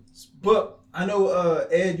 That too. But I know,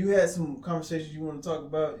 Ed, you had some conversations you want to talk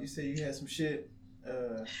about. You said you had some shit. I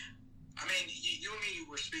mean, you and me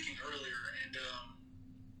were speaking earlier, and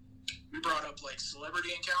we brought up like celebrity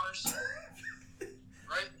encounters,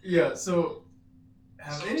 right? Yeah. So,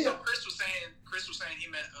 So Chris was saying he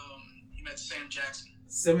met Sam Jackson.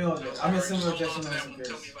 Samuel Jackson. I'm in Samuel Sorry, Jackson. tell Nelson me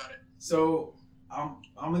Paris. about it. So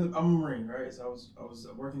I'm a Marine, right? So I was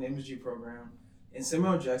working the MSG program, and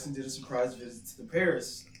Samuel Jackson did a surprise visit to the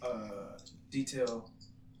Paris detail,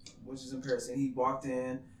 which is in Paris, and he walked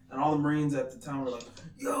in, and all the Marines at the time were like,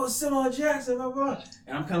 "Yo, Samuel Jackson, blah blah,"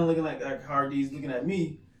 and I'm kind of looking like RD's looking at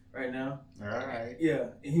me right now. All right. Yeah,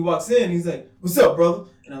 and he walks in, he's like, "What's up, brother?"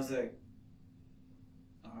 And I was like,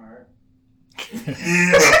 "All right."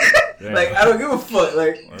 Like I don't give a fuck.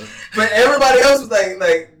 Like, but everybody else was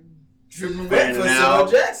like tripping back for Samuel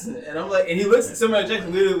Jackson, and I'm like, and he looks. Samuel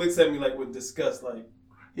Jackson literally looks at me like with disgust, like,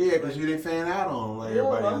 Yeah, because you didn't fan out on him like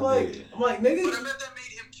everybody I'm else like, did. I'm like, But I nigga, bet that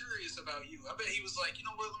made him curious about you. I bet he was like, you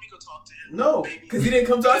know what? Let me go talk to him. no, Maybe. because he didn't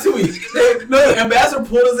come talk to me. No, the ambassador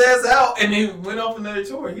pulled his ass out and then went off another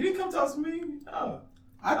tour. He didn't come talk to me. No.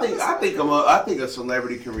 I think a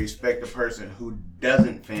celebrity can respect a person who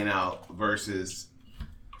doesn't fan out versus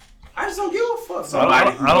I just don't give a fuck.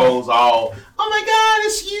 somebody who goes all, "Oh my God,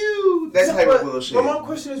 it's you!" That type of bullshit. But my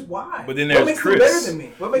question is why? But then what there's makes Chris. them better than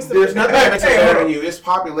me? What makes them There's nothing that makes it better than you. It's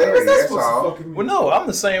popularity. What's that That's supposed to all. fucking mean? Well, no, I'm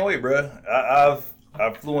the same way, bro. I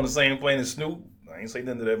flew on the same plane as Snoop. I ain't say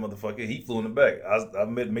nothing to that motherfucker. He flew in the back. I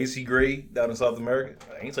met Macy Gray down in South America.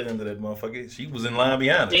 I ain't say nothing to that motherfucker. She was in line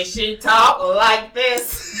behind us. Did she talk like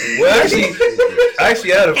this? Well, I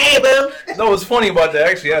actually had a. Hey, boo. No, what's funny about that?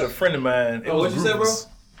 I actually had a friend of mine. Oh, what'd you say, bro? It's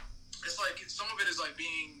like some of it is like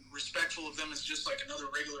being respectful of them as just like another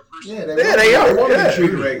regular person. Yeah, they are. want to Yeah. be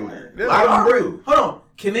treated regular. Yeah, A lot of them do. Hold on.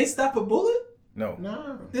 Can they stop a bullet? No.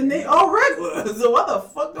 No. Then they all regular. So what the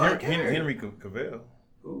fuck do I care? Henry Cavill.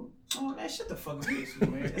 Who? Oh man, shut the fuck up,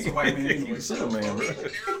 man. That's a white man anyway. He's Superman, Do bro. people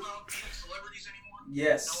care about being celebrities anymore?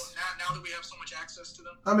 Yes. Now that we have so much access to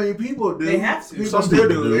them. I mean, people do. They have to. People Some still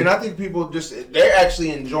people do. do. And I think people they're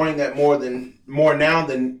actually enjoying that more now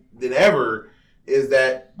than ever. Is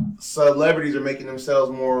that celebrities are making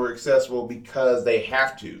themselves more accessible because they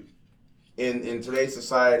have to. In today's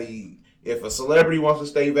society, if a celebrity wants to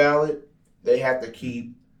stay valid, they have to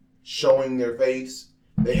keep showing their face.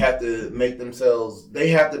 They have to make themselves. They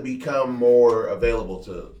have to become more available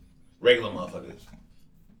to regular motherfuckers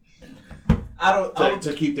I don't.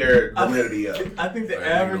 to keep their validity up. I think the Like,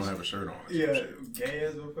 you average. don't have a shirt on. Yeah, gay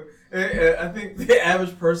as motherfucker. I think the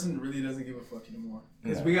average person really doesn't give a fuck anymore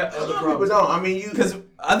because we got other Some people problems. don't. I mean, you. Because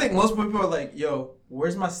I think most people are like, "Yo,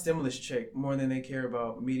 where's my stimulus check?" More than they care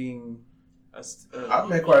about meeting. I've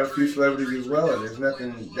met quite a few celebrities as well, and there's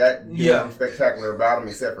nothing that spectacular about them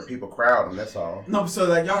except for people crowd them. That's all. No, so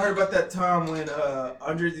like y'all heard about that time when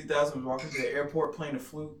Andre 3000 was walking to the airport playing the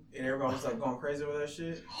flute and everybody was like going crazy over that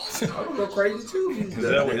shit. I would go crazy too. Is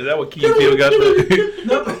that what Key and Peele got the?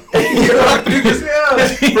 No,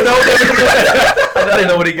 I didn't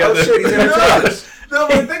know what he got Oh shit, he's the. no,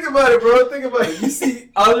 but think about it, bro. Think about it. You see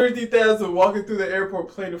Andre 3000 walking through the airport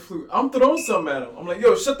playing the flute. I'm throwing something at him. I'm like,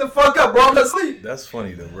 yo, shut the fuck up, bro. I'm asleep. That's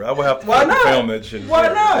funny though, bro. I would have to Why not? film that shit. Why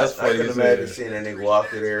not? That's I funny. can as imagine hell. seeing that nigga walk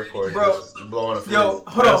through the airport, Bro. just blowing a flute. Yo,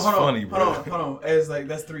 hold That's on, funny, bro. hold on. It's like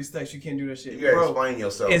that's 3 stacks. You can't do that shit, you gotta bro. explain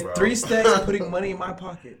yourself, It's bro. 3 stacks putting money in my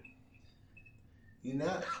pocket. You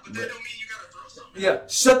not. But that don't mean you gotta throw something. Yeah,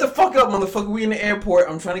 shut the fuck up, motherfucker. We in the airport.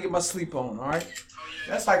 I'm trying to get my sleep on. All right.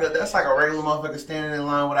 That's like a regular motherfucker standing in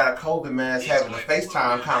line without a COVID mask having a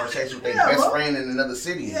FaceTime conversation with their Yeah, best bro. friend in another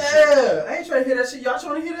city. and shit. Yeah, I ain't trying to hear that shit. Y'all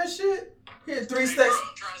trying to hear that shit? Here, 3 stacks.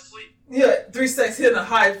 I'm trying to sleep. Yeah, 3 stacks hitting a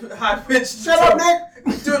high pitch. Shut up, Nick.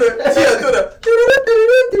 Do the.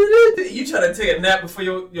 You trying to take a nap before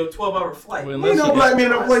your 12-hour flight? Well, You unless know you black get- men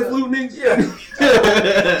don't play flute, nigga. Yeah.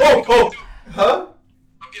 Oh, huh?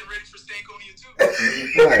 I'm getting ready for Stankonia too.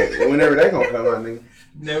 Right. Whenever they gonna come out, nigga.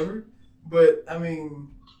 Never. But I mean,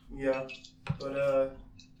 yeah. But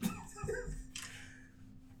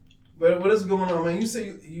But what is going on, man? You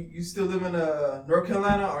say you still live in North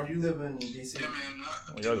Carolina, or you live in DC? Yeah,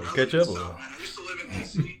 man. Y'all gonna I catch live up, in the or? South, man. I used to live in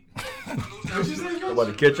DC. I moved out What you to say, About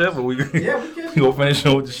to catch up, or we Yeah, we can. go finish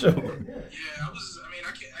on with the show. Yeah. Yeah, I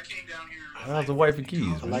came down here. How's the wife and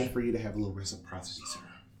kids? I'd like for you to have a little reciprocity, sir.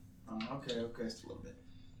 Oh, okay. Just a little bit.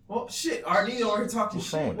 Well, shit, RD over here talking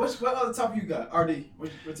What's wrong shit. with What other topic you got, RD?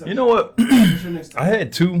 What's up? You know what? What's your next I topic?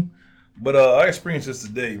 had 2, but I experienced this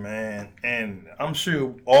today, man, and I'm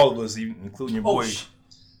sure all of us, even including your boy.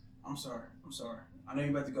 I'm sorry. I know you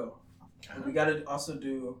about to go. But we gotta also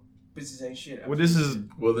do bitches ain't shit. Well, this is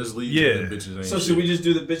Well, this leads Yeah. to the bitches ain't So shit. should we just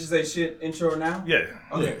do the bitches ain't shit intro now? yeah.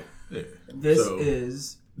 Okay. Yeah. This So,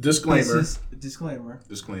 is Disclaimer. disclaimer.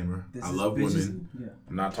 Disclaimer. This I is love bitches- women. Yeah.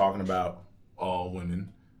 I'm not talking about all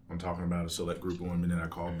women. I'm talking about a select group of women that I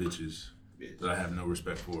call bitches that I have no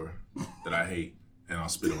respect for, that I hate, and I'll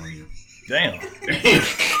spit on you. Damn.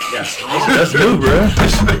 Yes. That's new, bro.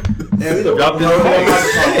 Damn, he dropped this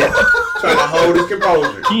trying to hold his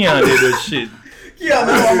composure. Keon did that shit. Yeah,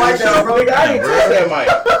 that's my mic down, bro. Nigga, I ain't touch that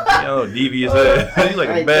mic. Yo, devious ass. He's like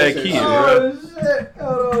I a ain't bad touching kid, shit. bro. shit.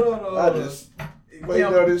 Hold on. I just waiting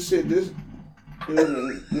on this shit. This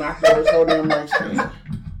dude knocked over his whole damn mic stand. Alright,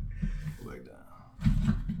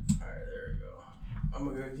 there we go. I'm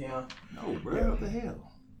gonna go, Keon. No, bro. What the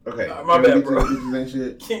hell? Okay. My bad, bro. Bitches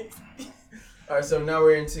ain't shit. Alright, so now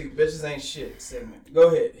we're into bitches ain't shit segment. Go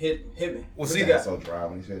ahead, hit me. Well, What see, you That's got? so dry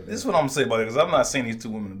when he said that. This is what I'm gonna say about it, because I'm not saying these two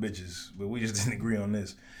women are bitches, but we just didn't agree on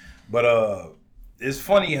this. But it's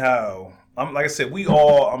funny how like I said,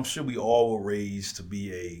 I'm sure we all were raised to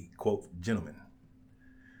be a quote gentleman.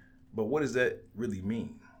 But what does that really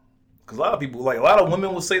mean? Because a lot of people, like a lot of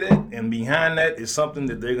women will say that, and behind that is something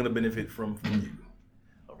that they're gonna benefit from you.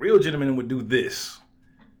 A real gentleman would do this,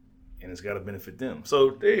 and it's gotta benefit them.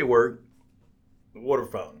 So there you work. The water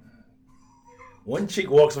fountain. One chick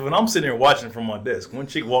walks over, and I'm sitting there watching from my desk. One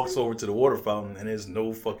chick walks over to the water fountain, and there's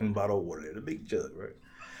no fucking bottle of water there. The big jug, right?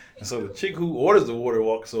 And so the chick who orders the water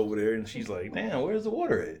walks over there, and she's like, damn, where's the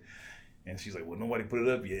water at? And she's like, well, nobody put it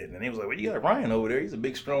up yet. And then he was like, well, you got Ryan over there. He's a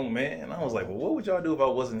big, strong man. And I was like, well, what would y'all do if I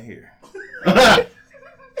wasn't here?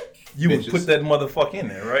 You would put that motherfucker in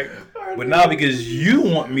there, right? But now because you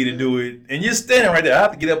want me to do it, and you're standing right there, I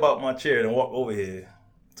have to get up out my chair and walk over here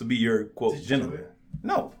to be your, quote, Did you gentleman. do it?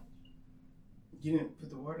 No. You didn't put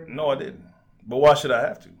the water in? No, I didn't. But why should I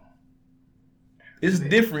have to? It's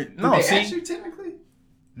different. No, Did they see, ask you technically?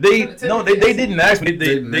 they didn't ask me. They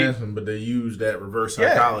didn't ask him, but they used that reverse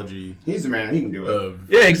psychology He's a man. He can do it. of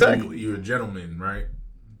Yeah, exactly. You're a gentleman, right?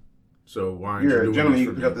 So why aren't You're you a doing gentleman. this You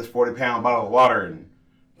for can pick up me? this 40-pound bottle of water and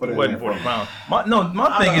put it It wasn't in there. 40 pounds.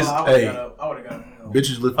 My thing is, I hey, would have got up.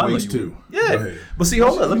 Bitches lift I know weights you too. would. Yeah. Go ahead. But see,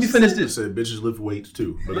 hold up. Let me finish I this. said bitches lift weights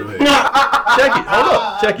too. But go ahead. Check it. Hold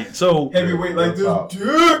up. Check it. So Heavyweight like this. Talk.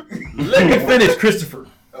 let me finish, Christopher.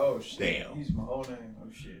 Oh shit. Damn. Use my whole name. Oh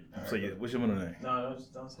shit. All So right. yeah, what's your middle name? No,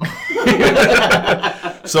 don't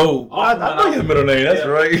say So I know your middle name. That's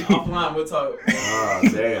right. Offline, we'll talk. Oh,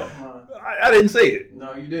 damn. Offline. I didn't say it.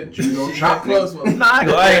 No, you didn't. You don't Shit, chop close me. one. Nah,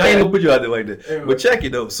 I ain't gonna put you out there like that. Anyway. But check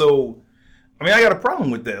it though. So, I mean, I got a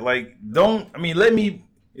problem with that. Like, let me.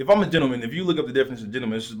 If I'm a gentleman, if you look up the definition of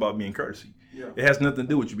gentleman, it's just about being courtesy. Yeah. It has nothing to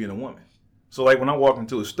do with you being a woman. So, like when I walk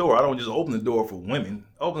into a store, I don't just open the door for women.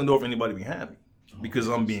 I open the door for anybody behind me because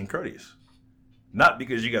I'm being courteous, not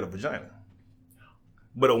because you got a vagina.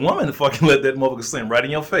 But a woman fucking let that motherfucker slam right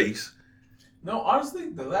in your face. No, honestly,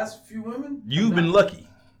 the last few women. You've been lucky.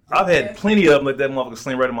 I've had plenty of them let that motherfucker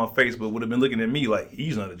slam right in my face, but would have been looking at me like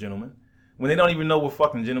he's not a gentleman when they don't even know what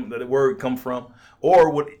fucking gentleman that word come from or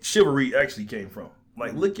what chivalry actually came from.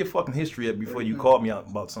 Like, look your fucking history up before you call me out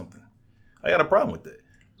about something. I got a problem with that.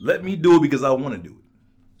 Let me do it because I want to do it.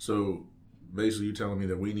 So basically, you're telling me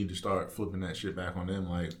that we need to start flipping that shit back on them.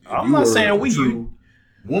 Like, if I'm you not were saying a we, true you.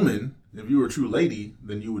 woman. If you were a true lady,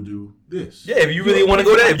 then you would do this. Yeah, if you really want to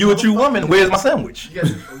go there, if you a true woman, where's my sandwich? You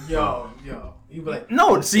guys, yo. You be like.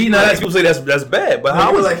 No, see, now that's people say that's bad, but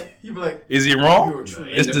how you is be it? like? You be like. Is it You were wrong? true.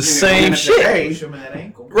 It's the You same know, shit. Push him in that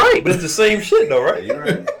ankle. Right, but it's the same shit though, right? You're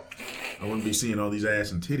right. I wouldn't be seeing all these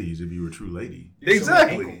ass and titties if you were a true lady.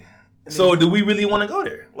 Exactly. So do we really want to go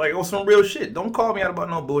there? Like on some real shit. Don't call me out about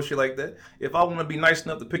no bullshit like that. If I want to be nice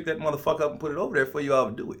enough to pick that motherfucker up and put it over there for you, I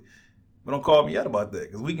would do it. But don't call me out about that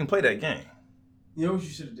because we can play that game. You know what you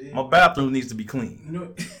should have did? My bathroom needs to be clean. You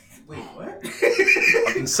know. Wait, what?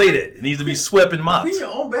 I can say that. It needs to be swept and mopped. Clean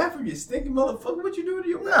your own bathroom, you stinky motherfucker. What you doing to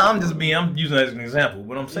your Nah, I'm using that as an example.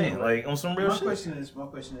 But I'm saying, like, on some real my shit. question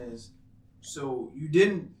is, so you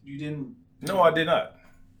didn't. No, I did not.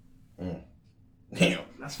 Damn.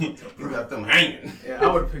 That's fucked up. You got them hanging. Yeah,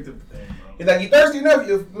 I would have picked up the thing, bro. He's like, you thirsty enough?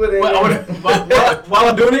 You put it. But I would while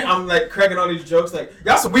I'm doing it, I'm like cracking all these jokes, like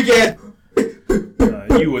y'all some weak ass.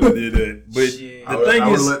 You wouldn't have did that. But Shit. I the would thing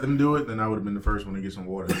have is, let them do it, then I would have been the first one to get some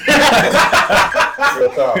water. Real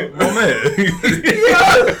talk. my man.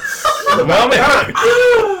 My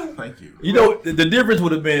man. Thank you. You know, the difference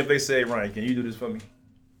would have been if they say, Ryan, can you do this for me?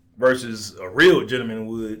 Versus a real gentleman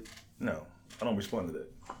would. No, I don't respond to that.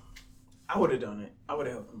 I would have done it. I would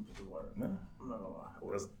have helped him put the water. No. I'm not gonna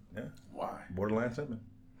lie. Yeah. Why? Borderline simping.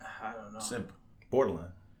 I don't know. Simple.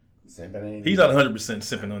 Borderline. Simping ain't He's not 100%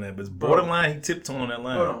 simping on that, but it's borderline. He tiptoeing on that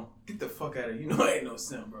line. Hold on. Get the fuck out of here. You know I ain't no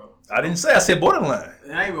simp, bro. I didn't say. I said borderline.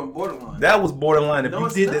 And I ain't even borderline. That was borderline. If No, you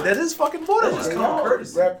it's did not. that, that is fucking borderline. That's called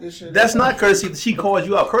courtesy. Wrap this shit. That's not courtesy. She called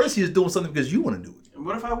you out. Courtesy is doing something because you want to do it. And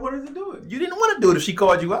what if I wanted to do it? You didn't want to do it if she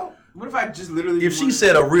called you out. What if I just literally? If she wanted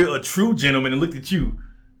said to- a true gentleman and looked at you,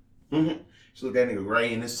 She looked at that nigga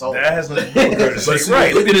gray in his soul. That has nothing to do with courtesy. But see,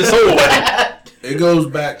 Right, look at his whole life. It goes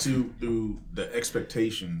back to the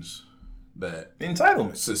expectations that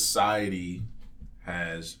Entitlement. society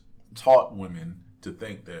has taught women to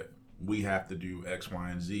think that we have to do X, Y,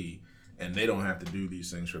 and Z, and they don't have to do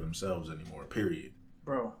these things for themselves anymore. Period.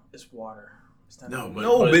 Bro, it's water. It's not No, but,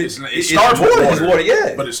 No, but but it's, it it's starts more with than water, just water,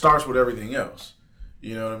 yeah. But it starts with everything else.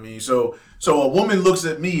 You know what I mean? So a woman looks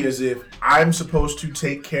at me as if I'm supposed to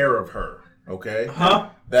take care of her. Okay? Huh?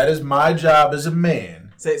 That is my job as a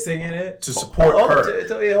man Say again, Ed. to support Hold her.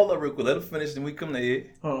 on, hold up real quick. Let her finish, then we come to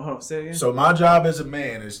Ed. Hold on. Say again. So my job as a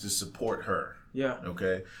man is to support her. Yeah.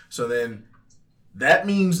 Okay? So then that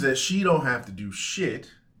means that she don't have to do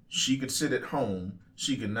shit. She could sit at home.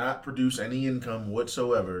 She could not produce any income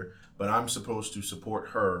whatsoever, but I'm supposed to support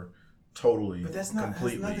her totally, But that's not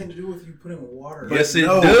completely. has nothing to do with you putting water. But Yes, it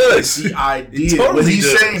no, does. it's the idea. It totally what he's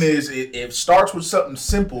does. saying is it starts with something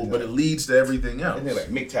simple, but it leads to everything else. And they're like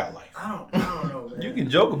MGTOW life. I don't know, man. You can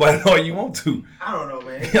joke about it all you want to. I don't know,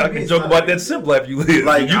 man. I can joke about that simple life you live.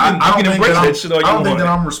 Like you can, I you don't can think embrace that, that shit all you I don't want. think that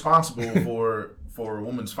I'm responsible for a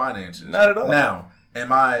woman's finances. Not at all. Now,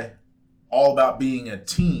 am I all about being a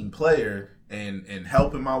team player and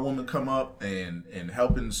helping my woman come up and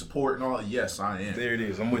helping support and all that? Yes, I am. There it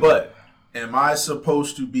is. I'm with But am I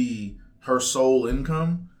supposed to be her sole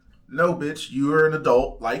income? No, bitch. You are an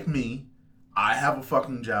adult like me. I have a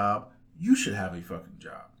fucking job. You should have a fucking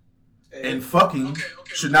job. And fucking Okay.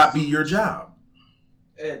 should not be your job.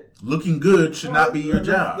 Ed, Looking good should not be your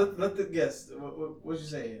job. Let the guest. What you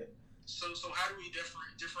say, Ed? So how do we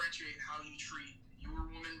differentiate how you treat your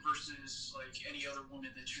woman versus like any other woman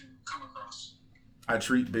that you come across? I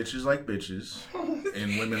treat bitches like bitches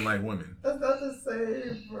and women like women. That's not the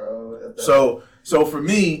same, bro. So for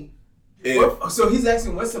me, if So he's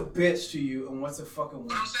asking, what's a bitch to you and what's a fucking But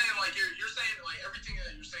woman? I'm saying like you're saying like everything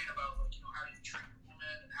that you're saying about like how do you treat a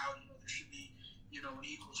woman and how there should be an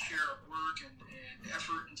equal share of work and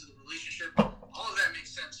effort into the relationship. All of that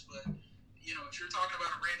makes sense, but if you're talking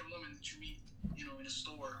about a random woman that you meet in a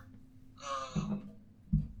store,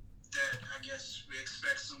 that I guess we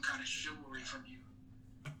expect some kind of chivalry from you.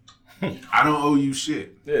 I don't owe you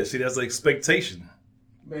shit. Yeah, see, that's the expectation.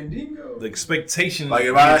 Mandingo. The expectation. Like if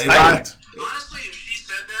is heightened. Honestly, if she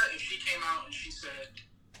said that, if she came out and she said,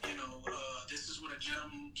 this is what a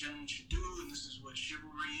gentleman should do, and this is what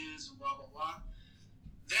chivalry is, and blah blah blah,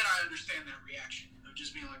 then I understand that reaction of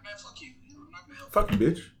just being like, man, fuck you. I'm not gonna help. Fuck you,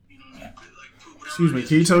 bitch. You know, like put whatever Excuse me, it is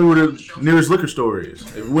can you tell me where the nearest liquor store is?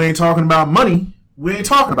 If we ain't talking about money, we ain't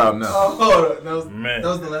talking about nothing. Oh, hold on. Man. That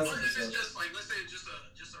was the last Or if it's episode. just like, let's say it's just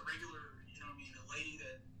a regular, a lady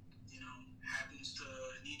that happens to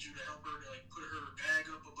need you to help her to like put her bag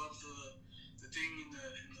up above the thing in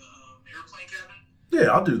the airplane cabin.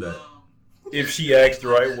 Yeah, I'll do that. If she acts the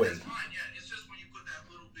right way. That's fine, yeah. It's just when you put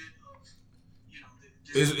that little bit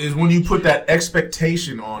of, Is when you put that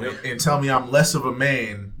expectation on it and tell me I'm less of a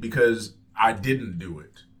man because I didn't do it.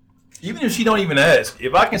 Even if she don't even ask,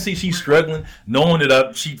 if I can see she's struggling, knowing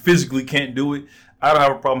that she physically can't do it, I don't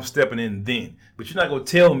have a problem stepping in then. But you're not gonna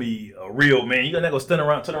tell me a real man. You're not gonna turn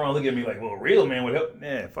around, look at me like, well, a real man would help.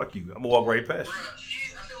 Nah, fuck you. I'm gonna walk right past you. bruh,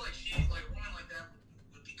 I feel like a woman like that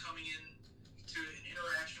would be coming in to an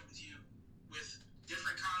interaction with you with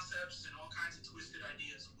different concepts and all kinds of twisted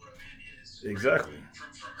ideas of what a man is. right? Exactly.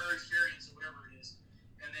 From her experience or whatever it is.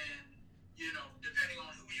 And then, depending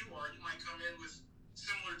on who you are, you might come in with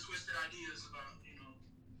similar twisted ideas about,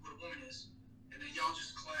 what a woman is. And then y'all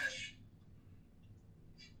just clash.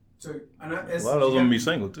 So, A lot of those women be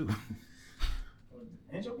single too.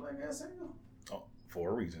 Ain't your black ass single? Oh,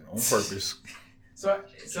 for a reason, on purpose. So I I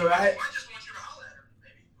just want you to holler at her,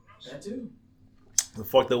 maybe. Who knows? that too. The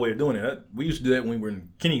fucked up way of doing it. We used to do that when we were in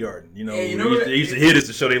kindergarten. Hey, They used to hit us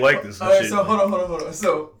to show they like this. All And right, shit. so hold on.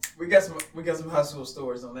 So we got some high school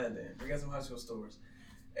stories on that. Then we got some high school stories.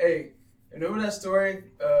 Hey, remember that story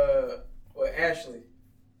with Ashley?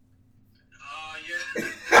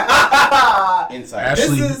 Yeah. Inside.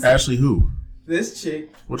 Ashley who? This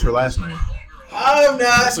chick. What's her last name? I'm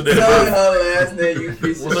not What's her date telling of her last name. You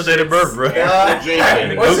piece What's of her date of birth, bro? God.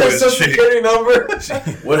 Jane. What's her Google this social shit. security number?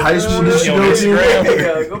 What high school did she on go Instagram? to?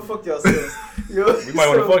 Yeah, go fuck yourselves. We might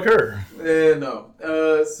want to fuck her.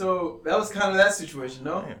 No. So that was kind of that situation,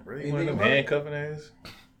 no? Man, really? You One of think them about it? handcuffing ass?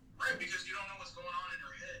 Right, because you don't know what's going on in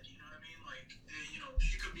her head. You know what I mean? Like,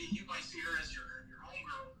 she could be. You might see her as your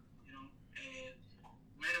homegirl. And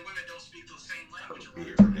men and women don't speak the same language around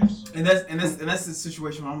each other. So. And that's the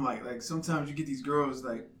situation where I'm like sometimes you get these girls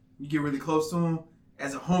like you get really close to them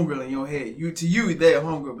as a homegirl in your head. They're a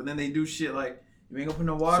homegirl, but then they do shit like you ain't gonna put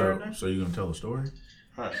no water in there. So you gonna tell a story?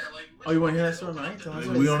 Right. Yeah, like, Oh, you want to hear that story? No, I ain't telling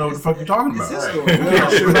you. We don't know what the fuck you're talking It's about. his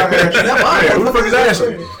Right. story. Yeah, who the fuck is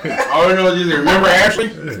Ashley? All I know is you remember Ashley?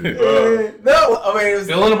 No, I mean, it was.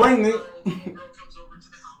 Fill in the blank, nigga. Girl comes over to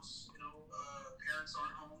the house, parents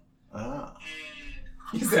aren't home, Ah.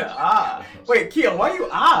 and He said, Wait, Keon, why you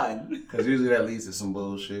odd? Because usually that leads to some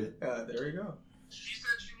bullshit. There we go. she said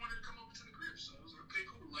she wanted to come over to the crib, so I was like, okay,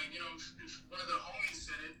 cool. Like, if one of the homies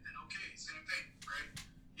said it, then okay, same thing, right?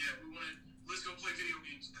 Yeah, let's go play video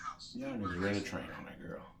games at the house. Y'all niggas ran a train on that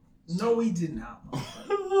girl. No, we did not.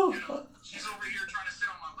 She's over here trying to sit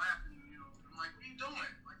on my lap, and I'm like, what are you doing?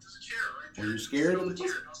 Like, there's a chair right there. Were you scared of the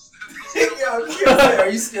There's pussy? a chair. Yo, Keon said, are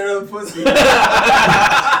you scared of the pussy?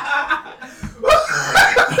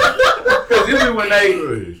 Because usually when they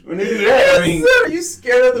do that, I mean, Are you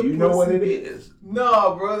scared of the pussy? you know what it is.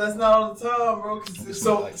 No, bro, that's not all the time, bro.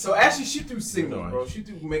 So actually, she threw signals, bro. She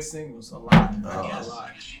threw mixed signals a lot. I A guess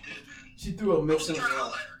lot. she did, man. She threw a I mixed was signal trying a to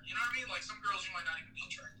lot. highlight her. You know what I mean? Like, some girls you might not even be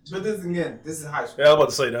attracted to. But this is high school. Yeah, I was about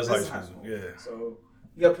to say that's This is high school. Yeah. So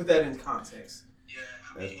you gotta put that in context. Yeah,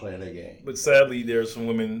 I That's mean, playing their game. But sadly, there's some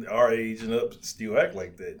women our age and up still act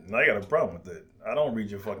like that, and I got a problem with that. I don't read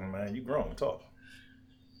your fucking mind. You grown, talk.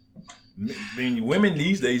 I mean, women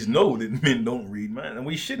these days know that men don't read mind, and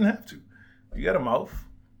we shouldn't have to. You got a mouth,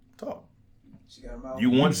 talk. She got a mouth. You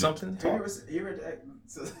want something, Have you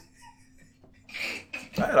talk.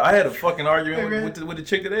 I had a fucking argument with the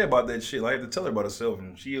chick today about that shit. I had to tell her about herself,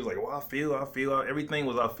 and she was like, "Well, I feel." Everything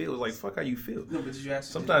was I feel. It was like, fuck how you feel. No, but did you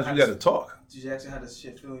actually? Sometimes you got to talk. Did you actually have this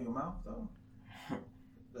shit feel in your mouth though?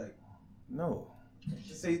 Like, No.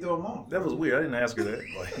 just say you throw them on. That was weird. I didn't ask her that.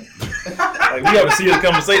 Like we have a serious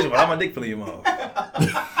conversation about how my dick feel in your mouth.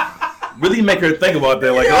 Really make her think about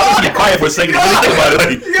that. Like, I'll just get quiet for a second and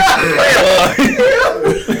really think about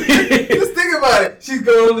it. Just think about it. She's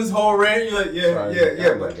going on this whole rant. You're like, yeah,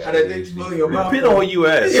 Sorry, but how that dick feel in your mouth? Depending on what you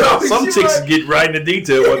ask. Yo, Some she chicks like- get right into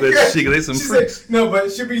detail about that shit. They some She freaks. said, no,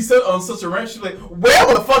 but she'll be on such a rant. She's like, well,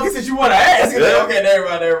 what the fuck is it you want to ask? You're like, okay, never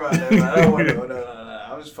mind. I don't want to know. No.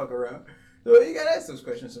 I'm just fucking around. So you gotta ask those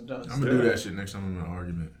questions sometimes. I'm gonna do that shit next time I'm in an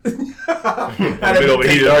argument. A bit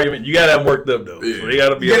overheated argument. You gotta have them worked up though. Yeah. So they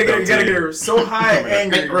gotta be. You gotta get her so high and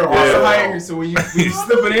angry, so high and angry. So when you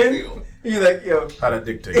slip it in, you're like, yo. How that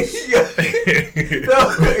dictates. Yeah.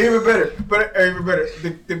 No, even better. But even better.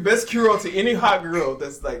 The best cure to any hot girl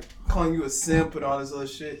that's like calling you a simp and all this other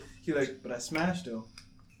shit. You're like, but I smashed though.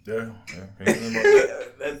 Yeah.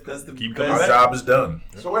 That's the Keep best. coming My job is done.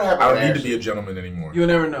 So what happened I with don't need to Ashley? be a gentleman anymore. You'll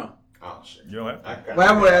never know. Oh, shit. You know what? What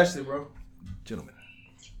happened with Ashley, bro? Gentlemen.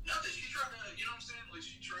 nothing. She tried to, you know what I'm saying? Like,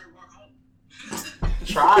 she tried to walk home.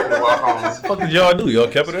 Tried to walk home. What the fuck did y'all do? Y'all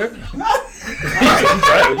kept her there? Threw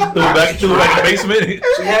her back in the basement.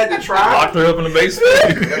 She had to try. Locked her up in the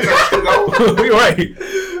basement. That's how she go. We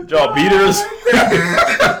right. Y'all beat her.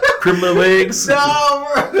 Criminal legs. No,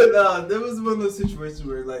 bro. No, there was one of those situations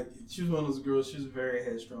where, like, she was one of those girls. She was very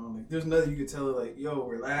headstrong. Like, there's nothing you could tell her, like, yo,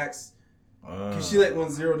 relax. Cause she like went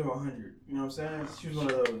 0 to 100. You know what I'm saying? She was one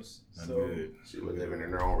of those. So Good. She was living in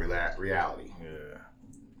her own reality. Yeah.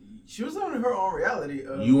 she was living her own reality.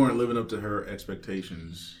 You weren't living up to her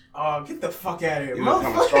expectations. Oh, get the fuck out of here, You was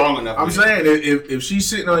coming motherfucker. strong enough. I'm saying if she's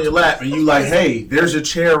sitting on your lap and you like, hey, there's a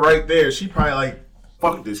chair right there, she probably like,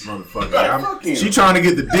 fuck this motherfucker. Fuck him. She trying to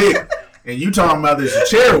get the dick, and you talking about there's a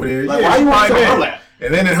chair over there. Like, Yeah, why she you want probably to on her mad. lap?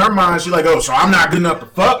 And then in her mind, she like, oh, so I'm not good enough to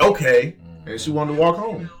fuck? Okay. And she wanted to walk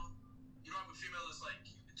home. You don't have a female that's like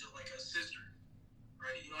just like a sister,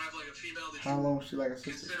 right? You don't have like a female that How you long she like a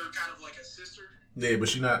sister? consider kind of like a sister. Yeah, but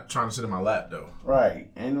she not trying to sit in my lap, though.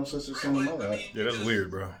 Right. Ain't no sister Right, sitting in but, my I lap. mean, Yeah, that's because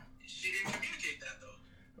weird, bro. She didn't communicate that though.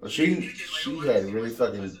 Well, She she had really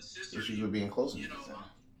fucking issues with being close to me.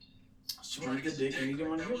 She wanted the dick and he didn't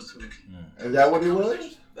want to give it to her. Is that what it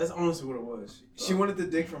was? That's honestly what it was. She wanted the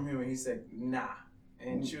dick from him and he said, nah.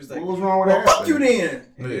 And she was like, What was wrong with well, that? fuck you then.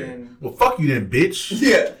 And Yeah. then, Well, fuck you then, bitch.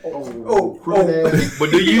 yeah. Oh. But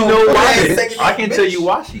do you Oh, know why why? is second I can bitch? tell you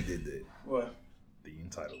why she did that. What? The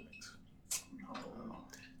entitlement.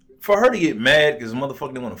 For her to get mad because motherfucker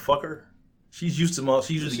didn't want to fuck her, she's used to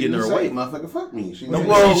getting her way. Motherfucker, fuck me. She No, was-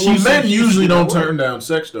 well, Well, she men said- usually don't turn down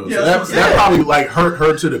sex, though. Yeah, So that's what I'm that saying. probably like hurt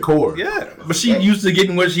her to the core. Yeah, but she used to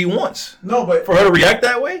getting what she wants. No, but For her to react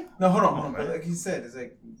that way, no, hold on. But like he said, it's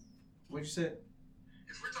like, what you said?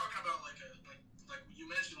 If we're talking about like you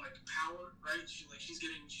mentioned like power, right? She's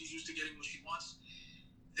used to getting what she wants.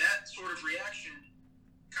 That sort of reaction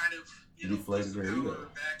kind of Deflated puts the her power ego.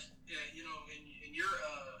 back, in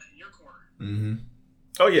your corner. Mm-hmm.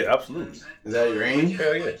 oh yeah, You know what I'm absolutely. saying? Is that your aim? Like,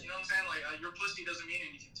 Hell yeah. like, you know what I'm saying? Like your pussy doesn't mean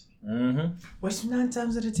anything to me. Mm-hmm. Which 9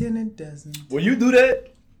 times out of 10 it doesn't. When you do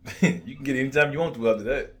that, You can get it anytime you want to after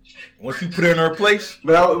that. Once you put her in her place.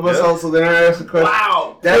 So then I asked the question.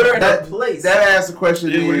 Wow. Put her in her place. That asked the question.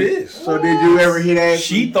 It is what it is. So did you ever hit Ashley?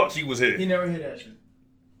 She thought she was He hit. never hit Ashley.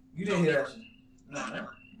 You didn't hit Ashley. No, never.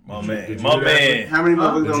 My Did man. you My hit man. How many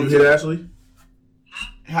motherfuckers Did on you the hit team? Ashley?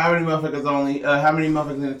 How many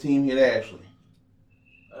motherfuckers in the team hit Ashley?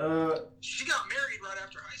 She got married right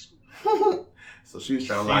after high school. So she was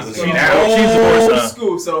trying to lock She's- it she's- down. she's divorced now.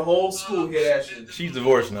 School. So the whole school hit Ashley. She's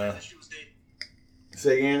divorced now. That she was dating.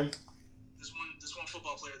 Say again? This one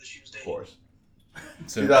football player that she was Of dating. course. She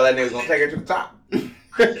Simp. thought that nigga was gonna take her to the top. I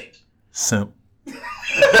think. Simp.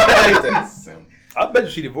 Simp. I bet you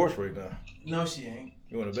she divorced right now. No, she ain't.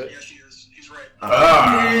 You want to bet? Yeah, she is. He's right.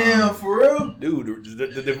 Damn, for real? Dude,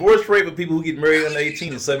 the divorce rate for people who get married under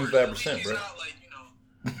 18 is 75%, He's bro. not like,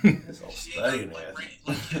 you know, That's all he studying ain't like ass.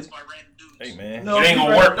 like kids by random dudes. Hey, man. No, it ain't he's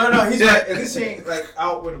gonna right. work. No, he's right. At least she ain't like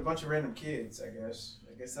out with a bunch of random kids. I guess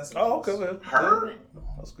that's. Oh, okay. Well, Her?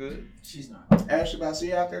 That's good. She's not. Ashley, about to see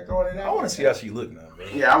you out there throwing it out. I want to see how she look now, bro.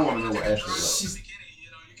 Yeah, I want to know what Ashley looks. She's. McKinney,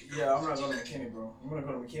 you know, you can Yeah, I'm not going to McKinney, bro. I'm gonna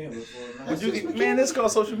go to McKinney before. Would you, man, this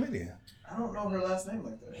called social media. I don't know her last name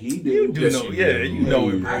like that. He You do. do Yes, know. you Yeah, do. you know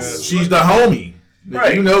it, bro. She's the homie.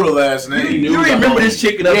 Right. You know the last name. You remember this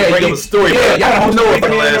chick enough Yeah, to bring you- up a story. yeah, but y'all don't know you her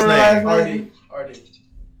can't last remember name. RD. If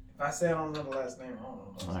I say I don't know the last name, I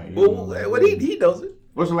don't know. Alright, Well, what he does it.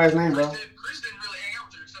 What's her last name, bro? Chris didn't really hang out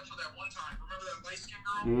with her except for that one time. Remember that light skinned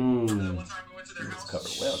girl? Remember that Mm. one time we went to their house?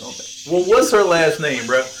 Covered well, don't they? Well, what's her last name,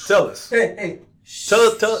 bro? Tell us. Hey. Tell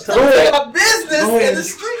us. Go us. ahead. My business Go ahead. in the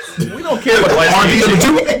streets. We don't care about the last name.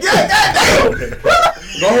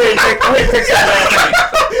 Go ahead, text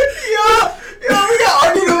that Yo, we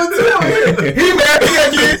got RD doing too. He married. He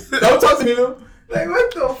got kids. Don't talk to me, though. Like,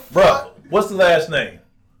 what the Bro, what's the last name?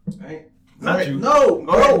 Right. Not you. No,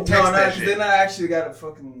 Go ahead no, and text no, that no, shit. then I actually got a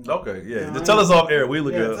fucking. Okay, yeah. Yeah, Tell us off air. We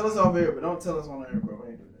look Yeah, up. tell us off air, but don't tell us on air, bro. We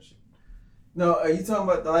ain't doing that shit. No, you talking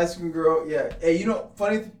about the light skin girl? Yeah. Hey, you know,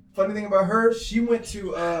 funny thing about her, she went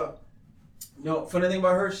to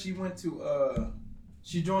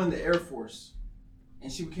she joined the Air Force,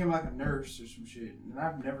 and she became like a nurse or some shit. And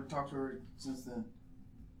I've never talked to her since then.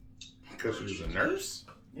 Because she was a nurse?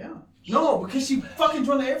 Yeah. No, because she fucking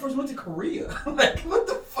joined the Air Force, went to Korea. Like, what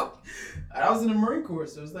the fuck? I was in the Marine Corps,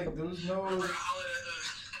 so it's like there was no. This is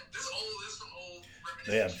some old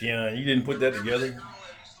Damn, reminiscence. Keon, you didn't put that Remember together. that girl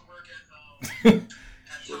that used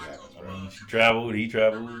to work at Taco's She traveled, he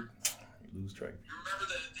traveled. You lose track. You remember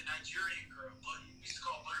the Nigerian girl, but we used to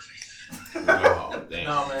call her Oh, damn.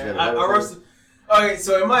 No, man. Yeah, I rushed. Okay,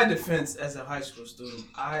 so in my defense, as a high school student,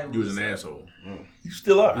 I You was an asshole. You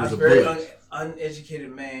still I are. was a was a very bully.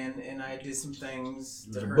 uneducated man, and I did some things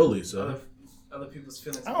You to was a hurt bully, son. other people's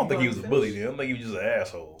feelings. I don't think he was a You bully finish? then. I think he was just an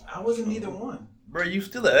asshole. I wasn't neither one. Bro, you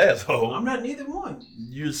still an asshole. I'm not neither one.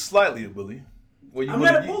 You're slightly a bully. Well, you I'm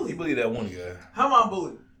bullied, not a bully. You bullied that one guy. How am I a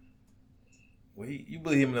bully? Well, you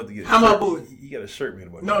bullied him enough to get a How am I shirt. a bully? He got a shirt made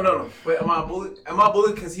about No, that. no. But am I a bully? Am I a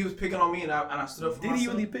bully because he was picking on me and I stood up for Did myself? he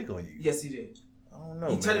really pick on you? Yes, he did. I don't know,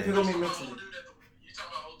 He tried to man. pick on me You mentally. talking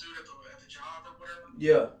about old dude at the job or whatever?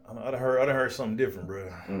 Yeah. I done heard something different,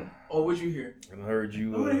 bro. Oh, what'd you hear? I done heard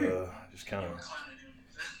you What did I hear? just kind of. Clowning him.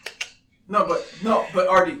 No, but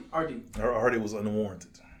RD, I heard it was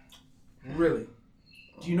unwarranted. really?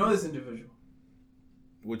 Do you know this individual?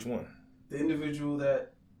 Which one? The individual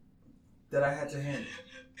that I had to handle.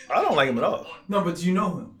 I don't like him at all. No, but do you know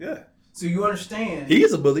him? Yeah, So you understand. he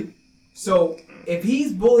is a bully. So if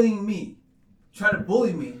he's bullying me, trying to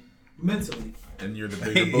bully me mentally, And you're the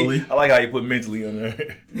bigger bully. I like how you put mentally on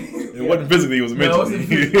there. It wasn't physically, it was No, it wasn't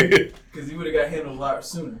mentally. physically. Because he would have got handled a lot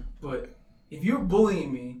sooner. But if you're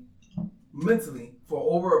bullying me mentally for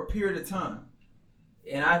over a period of time,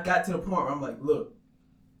 and I got to the point where I'm like, look,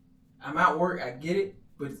 I'm at work, I get it,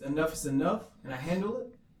 but enough is enough, and I handle it,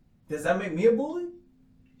 does that make me a bully?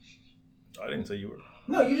 I didn't say you were.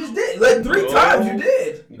 No, you just did. Like 3 No. times you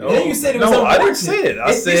did. No, And then you said it was no, I didn't unwarranted. say it. I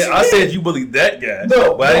Yes, said yes, you I did. said you bullied that guy.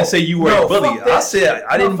 No, but I didn't say you were no, a bully. fuck that I said shit.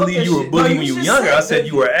 I didn't No, fuck believe that you were shit. bullying No, when you you were just younger. said I said that.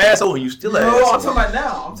 you were an asshole and you still an No, asshole. I'm talking about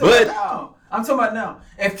now. I'm talking But- about now. I'm talking about now.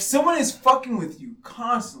 If someone is fucking with you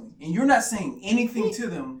constantly and you're not saying anything to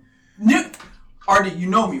them, Nick, RD, you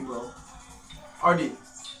know me, bro. RD.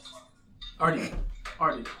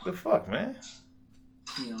 The fuck, man?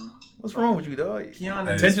 Keon. What's wrong with you, dog? Keon.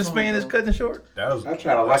 Hey, Attention is span funny, is bro. cutting short. That was I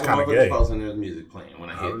try to like that's a kinda motherfucker's gay. post and there's music playing when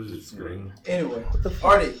I I hit was the just screen. Anyway, What the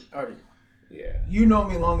fuck? RD. Yeah. You know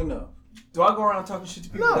me long enough. Do I go around talking shit to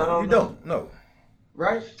people that I No, don't you know? don't. No.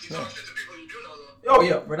 Right? You talk shit to people you do know, though. Oh,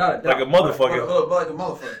 yeah, without a doubt. Like a motherfucker. Like a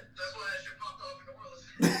motherfucker. That's why that shit popped off in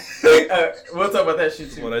the world. We'll talk about that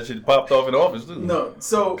shit too. Well, that shit popped off in the office too. No,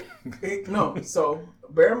 so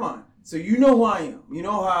bear in mind. So you know who I am. You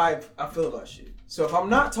know how I feel about shit. So if I'm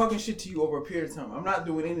not talking shit to you over a period of time, I'm not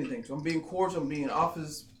doing anything. So I'm being cordial, I'm being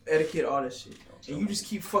office etiquette, all that shit. And you just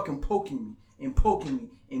keep fucking poking me and poking me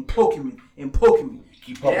and poking me and poking me.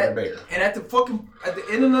 Keep poking the bear. And at the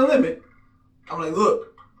end of the limit, I'm like,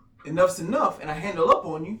 look, enough's enough, and I handle up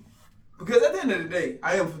on you. Because at the end of the day,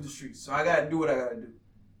 I am from the streets, so I gotta do what I gotta do.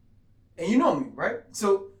 And you know me, right?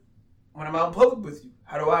 So when I'm out in public with you,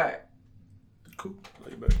 how do I act? Cool.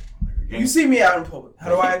 Lay back. You see me out in public. How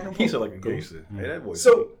do I act in public? He said like a gangster. Hey, that boy.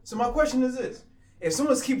 So my question is this: if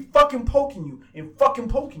someone's keep fucking poking you and fucking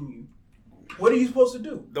poking you, what are you supposed to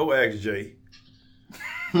do? Don't ask Jay.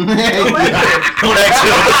 Don't ask Don't ask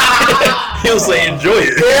him. He'll say enjoy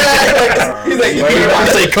it. Yeah, he's like, He'll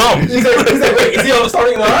say come. He's like, wait, is he on the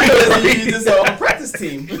starting line or is he just on the practice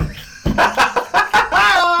team?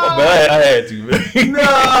 I had to, man.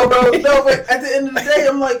 No, bro. No, but at the end of the day,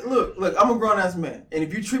 I'm like, look, I'm a grown ass man, and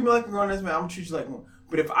if you treat me like a grown ass man, I'm gonna treat you like one.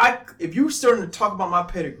 But if you're starting to talk about my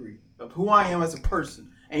pedigree of who I am as a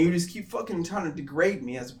person, and you just keep fucking trying to degrade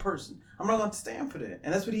me as a person, I'm not gonna stand for that.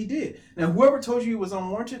 And that's what he did. Now, whoever told you it was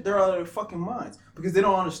unwarranted, they're out of their fucking minds because they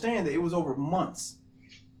don't understand that it was over months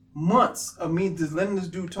of me just letting this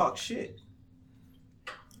dude talk shit.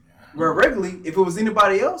 Where regularly, if it was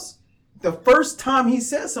anybody else, the first time he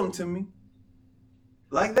said something to me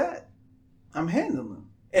like that, I'm handling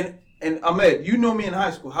him. And Ahmed, you know me in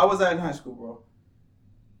high school. How was I in high school, bro?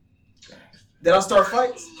 Did I start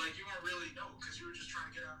fights? Like, you weren't really, no, because you were just trying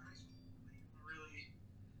to get out of high school. You weren't really,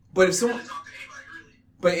 But if someone, really talk to anybody, really.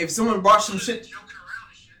 but if someone brought some shit, Joking around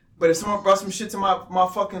and shit. but if someone brought some shit to my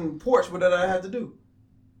fucking porch, what did I have to do?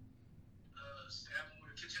 Stab him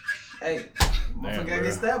with a kitchen knife. Hey, motherfucker gotta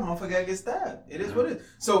get stabbed. Motherfucker gotta get stabbed. It is what it is.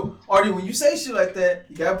 So, Artie, when you say shit like that,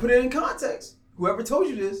 you gotta put it in context. Whoever told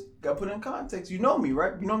you this, gotta put it in context. You know me,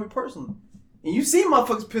 right? You know me personally. And you've seen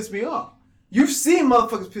motherfuckers piss me off. You've seen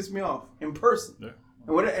motherfuckers piss me off in person. Yeah.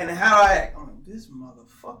 And how do I act? I'm like, this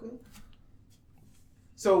motherfucker.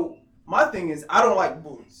 So, my thing is, I don't like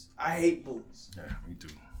bullies. I hate bullies. Yeah, me too.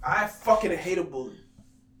 I fucking hate a bully.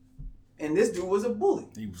 And this dude was a bully.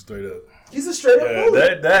 He was straight up. He's a straight up bully.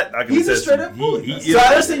 That I can He's a attest straight to. up bully. He So is, I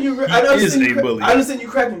understand you. I understand you. bully. I understand you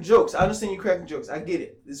cracking jokes. I get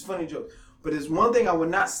it. It's funny jokes. But there's one thing I would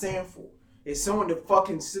not stand for. Is someone to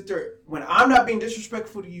fucking sit there when I'm not being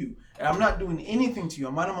disrespectful to you and I'm not doing anything to you.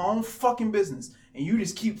 I'm minding my own fucking business and you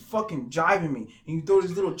just keep fucking jiving me and you throw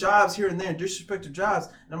these little jibes here and there, disrespectful jibes,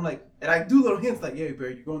 and I'm like, and I do little hints like, yeah,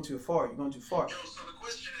 Barry, you're going too far. You're going too far. Yo, so the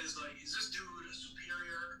question is, like, is this dude a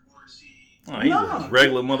superior or is he... Oh, he's Nah. a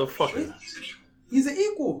regular motherfucker. He's an equal. He's an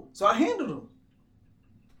equal. So I handled him.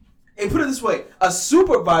 And put it this way, a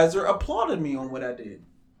supervisor applauded me on what I did.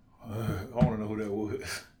 I want to know who that was.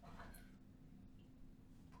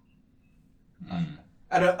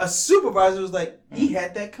 And a supervisor was like, he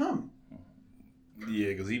had that coming. Yeah,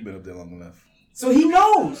 because he been up there long enough. So he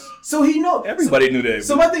knows. Everybody knew that.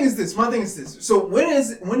 So my thing is this. So when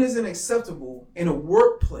is it acceptable in a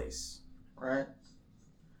workplace, right,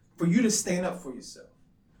 for you to stand up for yourself?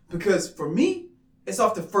 Because for me, it's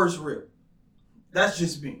off the first rip. That's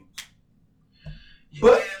just me.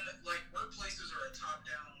 But And, like, workplaces are a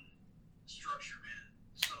top-down structure, man.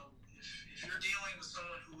 So if you're dealing with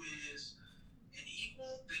someone who is an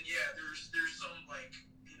equal, then yeah, there's some, like,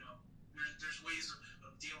 you know, there's ways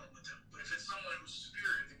of dealing with them. But if it's someone who's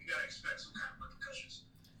superior, then you gotta expect some kind of repercussions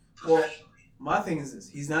Well, professionally. my thing is this: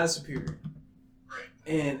 he's not a superior, Right.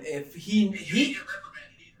 and if And you didn't get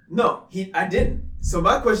reprimanded either. I didn't. So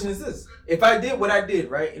my question is this: if I did what I did,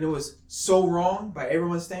 right, and it was so wrong by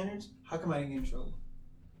everyone's standards, how come I didn't get in trouble?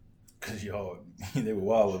 Because y'all, they were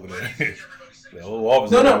wild over But I there. think everybody's saying The whole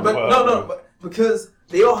office. But because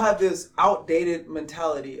they all have this outdated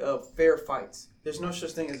mentality of fair fights. There's no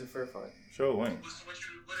such thing as a fair fight. Sure, Wayne. what is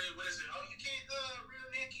it? Oh, you can't,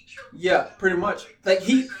 real man keep choking. Yeah, pretty much. Like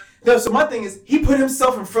so my thing is, he put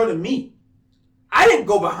himself in front of me. I didn't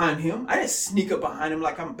go behind him. I didn't sneak up behind him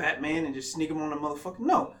like I'm Batman and just sneak him on the motherfucker.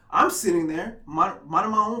 No, I'm sitting there, minding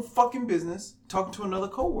my own fucking business, talking to another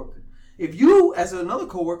coworker. If you, as another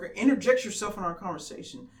coworker, interject yourself in our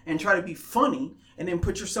conversation and try to be funny and then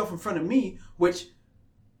put yourself in front of me, which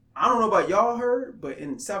I don't know about y'all heard, but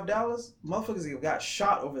in South Dallas, motherfuckers got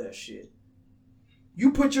shot over that shit.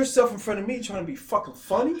 You put yourself in front of me trying to be fucking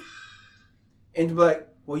funny and to be like,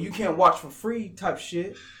 well, you can't watch for free type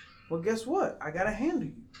shit. Well, guess what? I gotta handle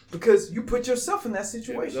you because you put yourself in that Yeah,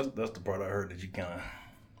 situation. that's the part I heard that you kind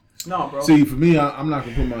of No, bro. See, for me, I'm not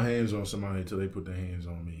gonna put my hands on somebody until they put their hands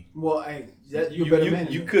on me. Well, hey, you're a better man.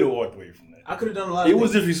 You could have walked away from that. I could have done a lot of It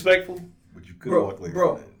was things. disrespectful, but you could have walked away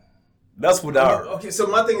Bro. from that. That's what I heard. Okay, so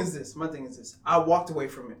my thing is this. I walked away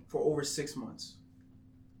from it for over 6 months.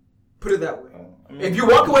 Put it that way. I mean, If you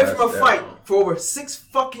walk away from a that's fight that. for over 6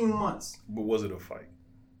 fucking months, But was it a fight?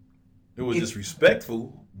 It was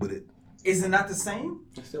disrespectful, but it. is it not the same?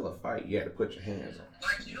 It's still a fight. You had to put your hands on.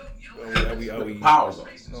 Like you don't Are we? Put the powers on.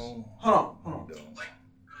 No. Hold on. like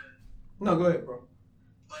No, go ahead, bro.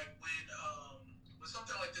 like when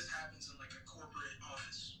something like this happens in like a corporate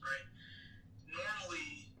office, right?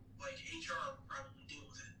 Normally, like HR will probably deal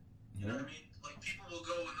with it. You know what I mean? Like people will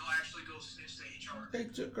go and they'll actually go snitch to HR. They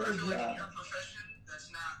took But I her feel like in job. your profession, that's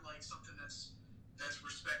not like something that's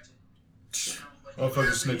respected. You know, like,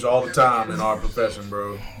 Motherfuckers snitch all the time in our profession,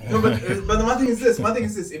 bro. No, but my thing is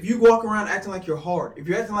this. If you walk around acting like you're hard, if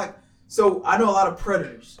you're acting like, so I know a lot of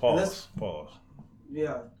predators. And that's- Pause.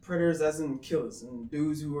 Yeah, predators as in killers and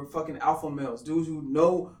dudes who are fucking alpha males, dudes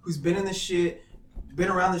who's been in the shit, been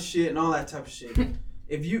around the shit and all that type of shit.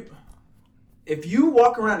 If you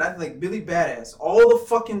walk around acting like Billy Badass all the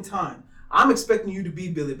fucking time, I'm expecting you to be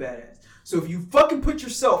Billy Badass. So if you fucking put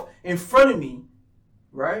yourself in front of me,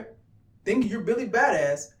 right, think you're Billy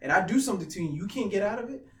Badass and I do something to you, you can't get out of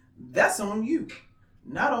it, that's on you,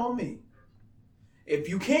 not on me. If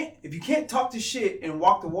you can't talk to shit and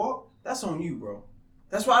walk the walk, that's on you, bro.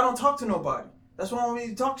 That's why I don't talk to nobody. That's why I don't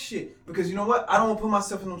really talk shit. Because you know what? I don't want to put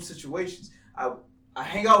myself in those situations. I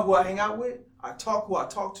hang out who I hang out with. I talk who I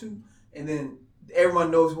talk to. And then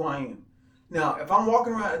everyone knows who I am. Now, if I'm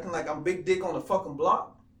walking around acting like I'm big dick on the fucking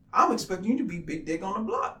block, I'm expecting you to be big dick on the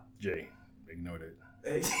block. Jay, ignore that.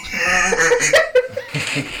 Hey.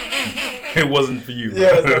 It wasn't for you.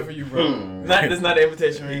 Yeah, it's not for you, bro. That's not the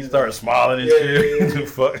invitation. He Man. started smiling and Yeah, shit. yeah,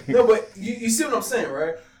 Fuck. No, but you see what I'm saying,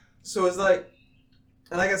 right? So it's like,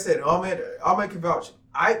 and like I said, all man can vouch.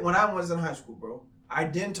 When I was in high school, bro, I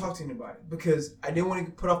didn't talk to anybody because I didn't want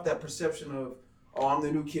to put off that perception of, oh, I'm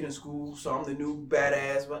the new kid in school, so I'm the new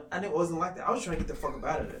badass. But it wasn't like that. I was trying to get the fuck up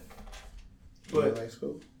out of there. But like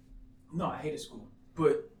school. no, I hated school.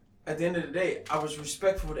 But at the end of the day, I was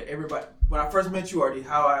respectful to everybody. When I first met you, Artie,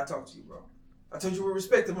 how I talked to you, bro. I told you we're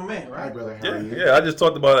respecting my man, Hi, right? brother. How Yeah, are you? yeah. I just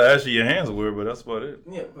talked about actually your hands were, but that's about it.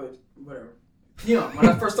 Yeah, but whatever. You know, when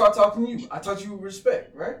I first started talking to you, I talked to you with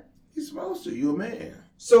respect, right? You're supposed to. You a man.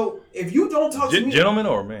 So if you don't talk to me, Gentleman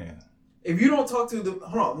or man? if you don't talk to the,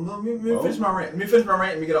 hold on, let me finish my rant. Let me finish my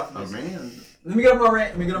rant. Let me get off A this. man. Let me get off my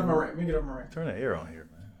rant. Let me get off my rant. Let me get off my rant. Turn the air on here,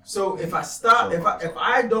 man. So if I stop, if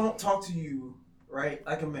I don't talk to you, right,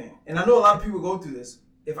 like a man, and I know a lot of people go through this.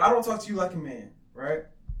 If I don't talk to you like a man, right,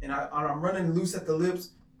 and I'm running loose at the lips,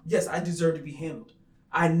 yes, I deserve to be handled.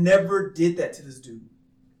 I never did that to this dude,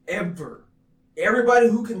 ever. Everybody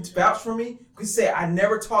who can vouch for me could say I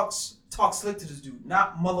never talk slick to this dude,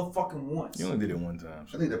 not motherfucking once. You only did it one time.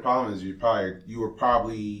 I think the problem is you were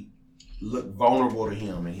probably look vulnerable to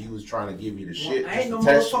him, and he was trying to give you the shit. I ain't no just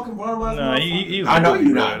to test you. motherfucking vulnerable. Nah, he was I a know bully,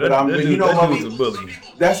 you're bro. not, but I'm- that you dude, know that what? dude was a bully.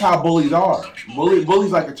 That's how bullies are.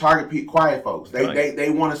 Bullies like to target quiet folks. They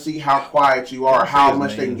want to see how quiet you are, Can I say how his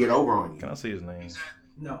much they name? can get over on you. Can I say his name? Exactly.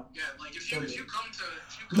 No. Yeah, like if you come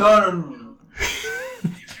to No.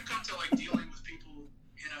 if you come to like dealing with people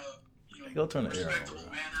in a Go turn the air on, respectable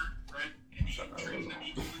bro. manner, right, and you treat them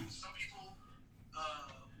equally, some people will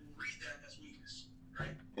read that as weakness, right?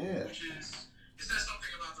 Yeah. Which is it says something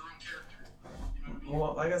about their own character. You know what I mean?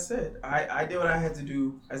 Well, like I said, I did what I had to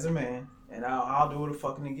do as a man, and I'll do it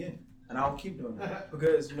fucking again, and I'll keep doing it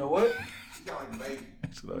because you know what?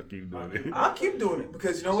 So I keep doing it. I'll keep doing it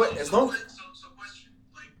because you know what? As long So question,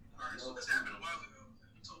 like, all right, so this happened a while ago.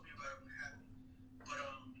 You told me about it when it happened,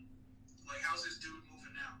 but like, how's this dude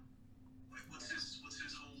moving now? Like, what's his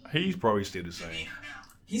whole He's probably still the same. demeanor now?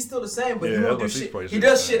 he's still the same, but Yeah, he won't do that's what he's shit. probably He still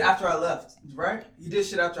does the shit same. after I left, right? He did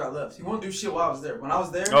shit after I left. He won't do shit while I was there. When I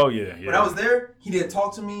was there, Oh yeah, yeah. when I was there, he didn't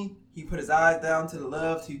talk to me. He put his eyes down to the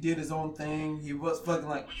left. He did his own thing. He was fucking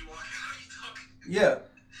like, When you walk out, you talk. yeah.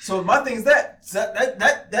 So my thing is that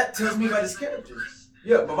tells me about his character.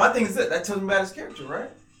 Yeah, but my thing is that tells me about his character, right?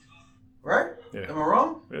 Right? Yeah. Am I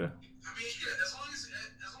wrong? Yeah. I mean, yeah, as long as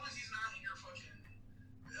he's not in your fucking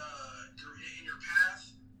in your path,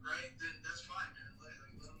 right? Then that's fine, man. Let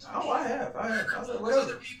him Oh, I have. I was like, Because whatever.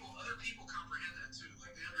 other people comprehend that too.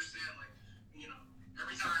 Like they understand, like, you know,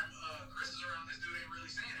 every time Chris is around, this dude ain't really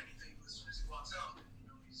saying anything. But as soon as he walks out, you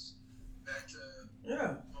know, he's back to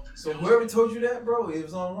Yeah. bumping his So nose. whoever told you that, bro, it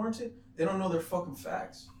was unwarranted. They don't know their fucking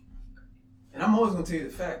facts. And I'm always gonna tell you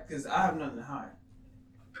the fact because I have nothing to hide.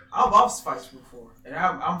 I've lost fights before, and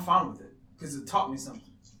I'm fine with it because it taught me something.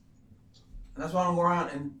 And that's why I don't go around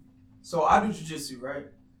and So I do jiu-jitsu, right? And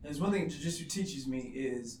there's one thing jiu-jitsu teaches me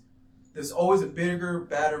is there's always a bigger,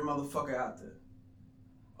 badder motherfucker out there.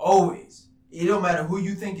 Always. It don't matter who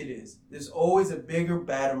you think it is. There's always a bigger,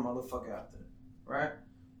 badder motherfucker out there, right?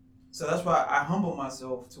 So that's why I humble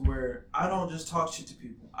myself to where I don't just talk shit to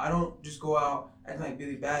people. I don't just go out acting like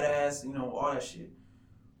Billy Badass, you know, all that shit.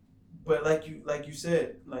 But like you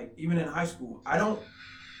said, like even in high school, I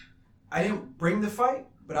didn't bring the fight,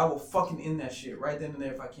 but I will fucking end that shit right then and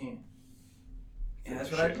there if I can. And that's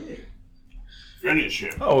what I did. Finish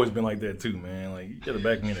him. I've always been like that too, man. Like you gotta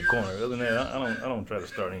back me in the corner. Other than that, I don't try to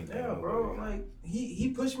start anything. Yeah, bro. Like he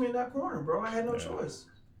pushed me in that corner, bro. I had no choice.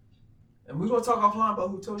 And we're gonna talk offline about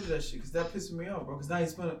who told you that shit, because that pissed me off, bro. Because now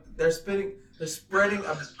they're spreading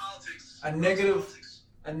a negative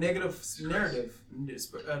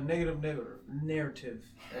narrative.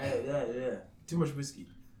 Yeah. Too much whiskey.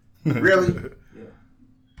 Really? Yeah.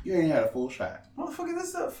 You ain't had a full shot. Motherfucker,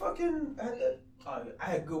 this is fucking. I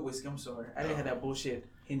had good whiskey. I'm sorry. I didn't have that bullshit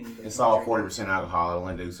Henny. It's all 40% alcohol. It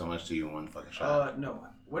only do so much to you in one fucking shot. No.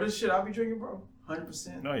 What is shit I be drinking, bro?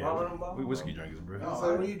 100%. No, yeah. We whiskey drinkers, bro.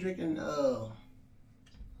 So what are you drinking?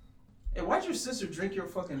 Hey, why'd your sister drink your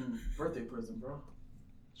fucking birthday present, bro?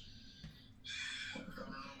 I don't know,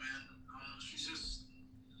 man. She's just.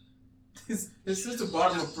 His sister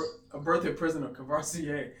bought him a birthday present of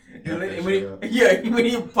Cavassier. And when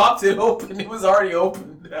he popped it open, it was already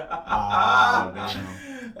opened. Oh,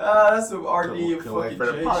 damn. That's some RD and Can't wait fucking for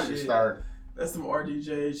the J party to shit. start. That's some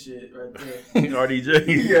RDJ shit right there.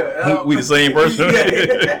 RDJ. Yeah. We the same person.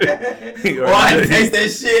 Yeah. Oh, I taste that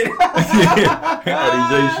shit.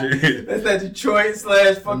 RDJ shit. That's that Detroit /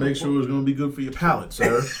 fucking. Make sure it's gonna be good for your palate,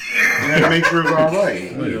 sir. You gotta make sure it's all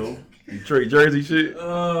right. You know. Detroit Jersey shit.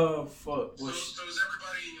 Oh fuck. So is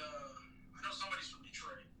everybody? I know somebody's from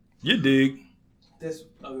Detroit. You dig. This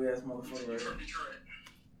ugly ass motherfucker right From here. Detroit.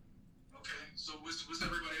 Okay. So what's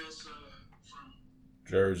everybody else from?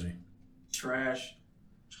 Jersey. Trash.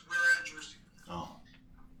 Where at Jersey? Oh.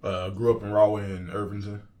 Grew up in Rahway and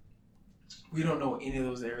Irvington. We don't know any of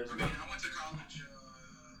those areas. I mean, I went to college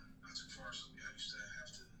not too far, so I used to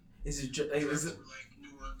have to. Is it? Like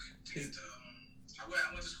Newark to get to, I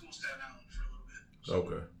went to school in Staten Island for a little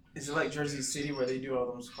bit. Okay. Is it like Jersey City where they do all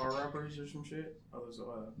those car robberies or some shit? All those,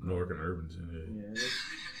 Newark and Irvington. Yeah. yeah.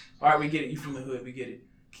 All right, we get it. You from the hood? We get it.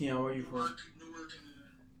 Keon, where you from? Newark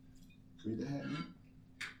and Read the hat, man.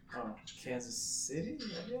 Oh, Kansas City,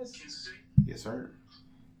 I guess. Kansas City. Yes, sir.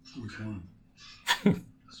 Which one? That's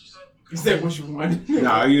what's up. You said which one?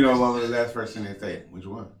 No, you know what was the last person they say. Which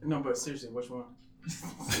one? No, but seriously, which one?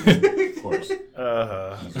 Of course.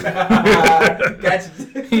 Gotcha.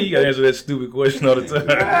 You gotta answer that stupid question all the time.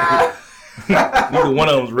 Neither one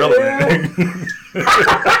of them's relevant.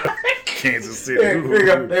 Kansas City. Here you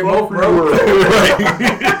go. They both broke.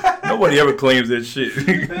 Right. Nobody ever claims that shit.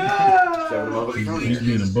 He's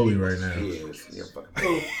being a bully right now. He is. You're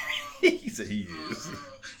fucking. He said he is.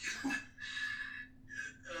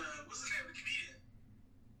 What's the name of the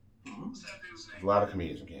comedian? What's that dude's A name? lot of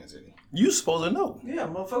comedians from Kansas City. You supposed to know. Yeah,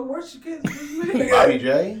 motherfucker, where's your kids? Bobby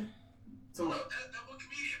J. So, That one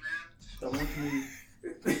comedian, man. that one comedian.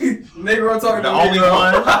 Negro talking The about only Negro.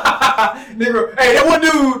 one? Negro. Hey, that one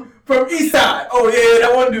dude from East Side. Oh yeah,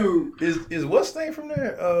 that one dude. Is what's name from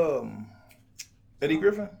there? Eddie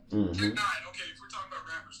Griffin? Mm-hmm. Tech Nine. Okay, if we're talking about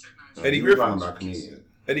rappers, Tech Nine. Eddie You're Griffin? talking about comedians.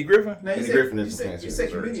 Eddie Griffin? No, you Eddie said- Griffin is you from said- Kansas You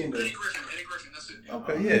City, said comedian though. Eddie Griffin, that's it.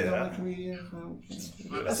 Okay, He's the yeah. only comedian from Kansas City.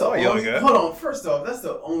 That's all y'all got. Hold on. First off, that's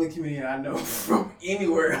the only comedian I know from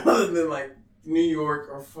anywhere other than like New York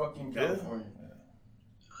or fucking California.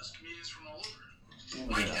 There's comedians from all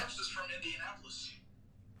over. Mike Epps is from Indianapolis.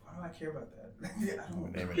 Why do I care about that? I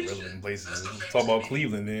don't Name it relevant places. Talk about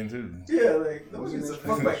Cleveland then too. Yeah, like nobody gives a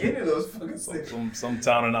fuck about any of those fucking cities. Some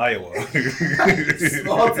town in Iowa.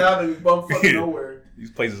 Small town in bumfuck nowhere.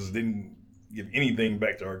 These places didn't give anything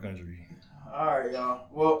back to our country. All right, y'all.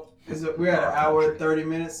 Well, we're at an hour 30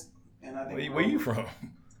 minutes, and I think Where you from?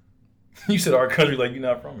 You said our country like you're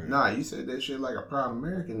not from here. Nah, you said that shit like a proud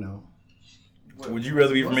American, though. Would you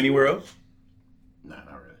rather be from anywhere else? Nah,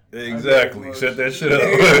 not really. Exactly. Shut that shit up.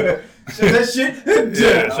 Shut that shit.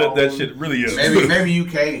 Yeah, shut that shit really up. Maybe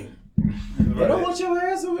UK. I don't want your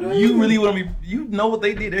ass over there. You really want to be? You know what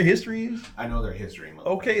they did? Their history is I know their history. Motherfucker.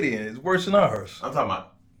 okay. Then it's worse than ours. I'm talking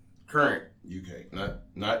about current UK,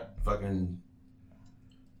 not fucking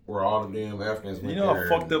where all the damn Africans went. You know how there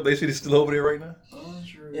fucked up they shit is still over there right now.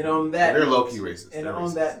 And on that, They're low key racist. And They're on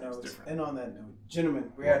racist. that It's note, different.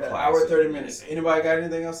 gentlemen, we're More at an classy. hour 30 minutes. Anybody got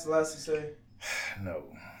anything else last to say? No.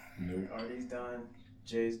 RD's done.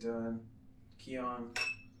 Jay's done. Keon.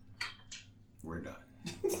 We're done.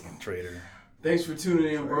 Fucking traitor. Thanks for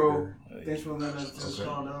tuning in, bro. Hey, Thanks for letting us just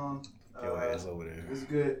calm down. your ass over there. It was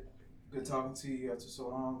good talking to you after so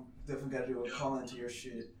long. Definitely got to do a call into your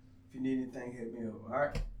shit. If you need anything, hit me up. All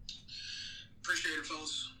right. Appreciate it,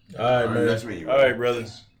 fellas. All right, man. That's me. All right,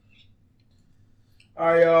 brothers. All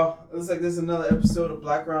right, y'all. It looks like this is another episode of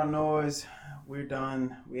Blackground Noise. We're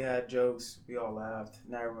done. We had jokes. We all laughed.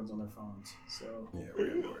 Now everyone's on their phones. So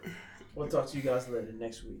Yeah, we'll talk to you guys later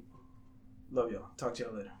next week. Love y'all. Talk to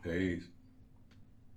y'all later. Peace.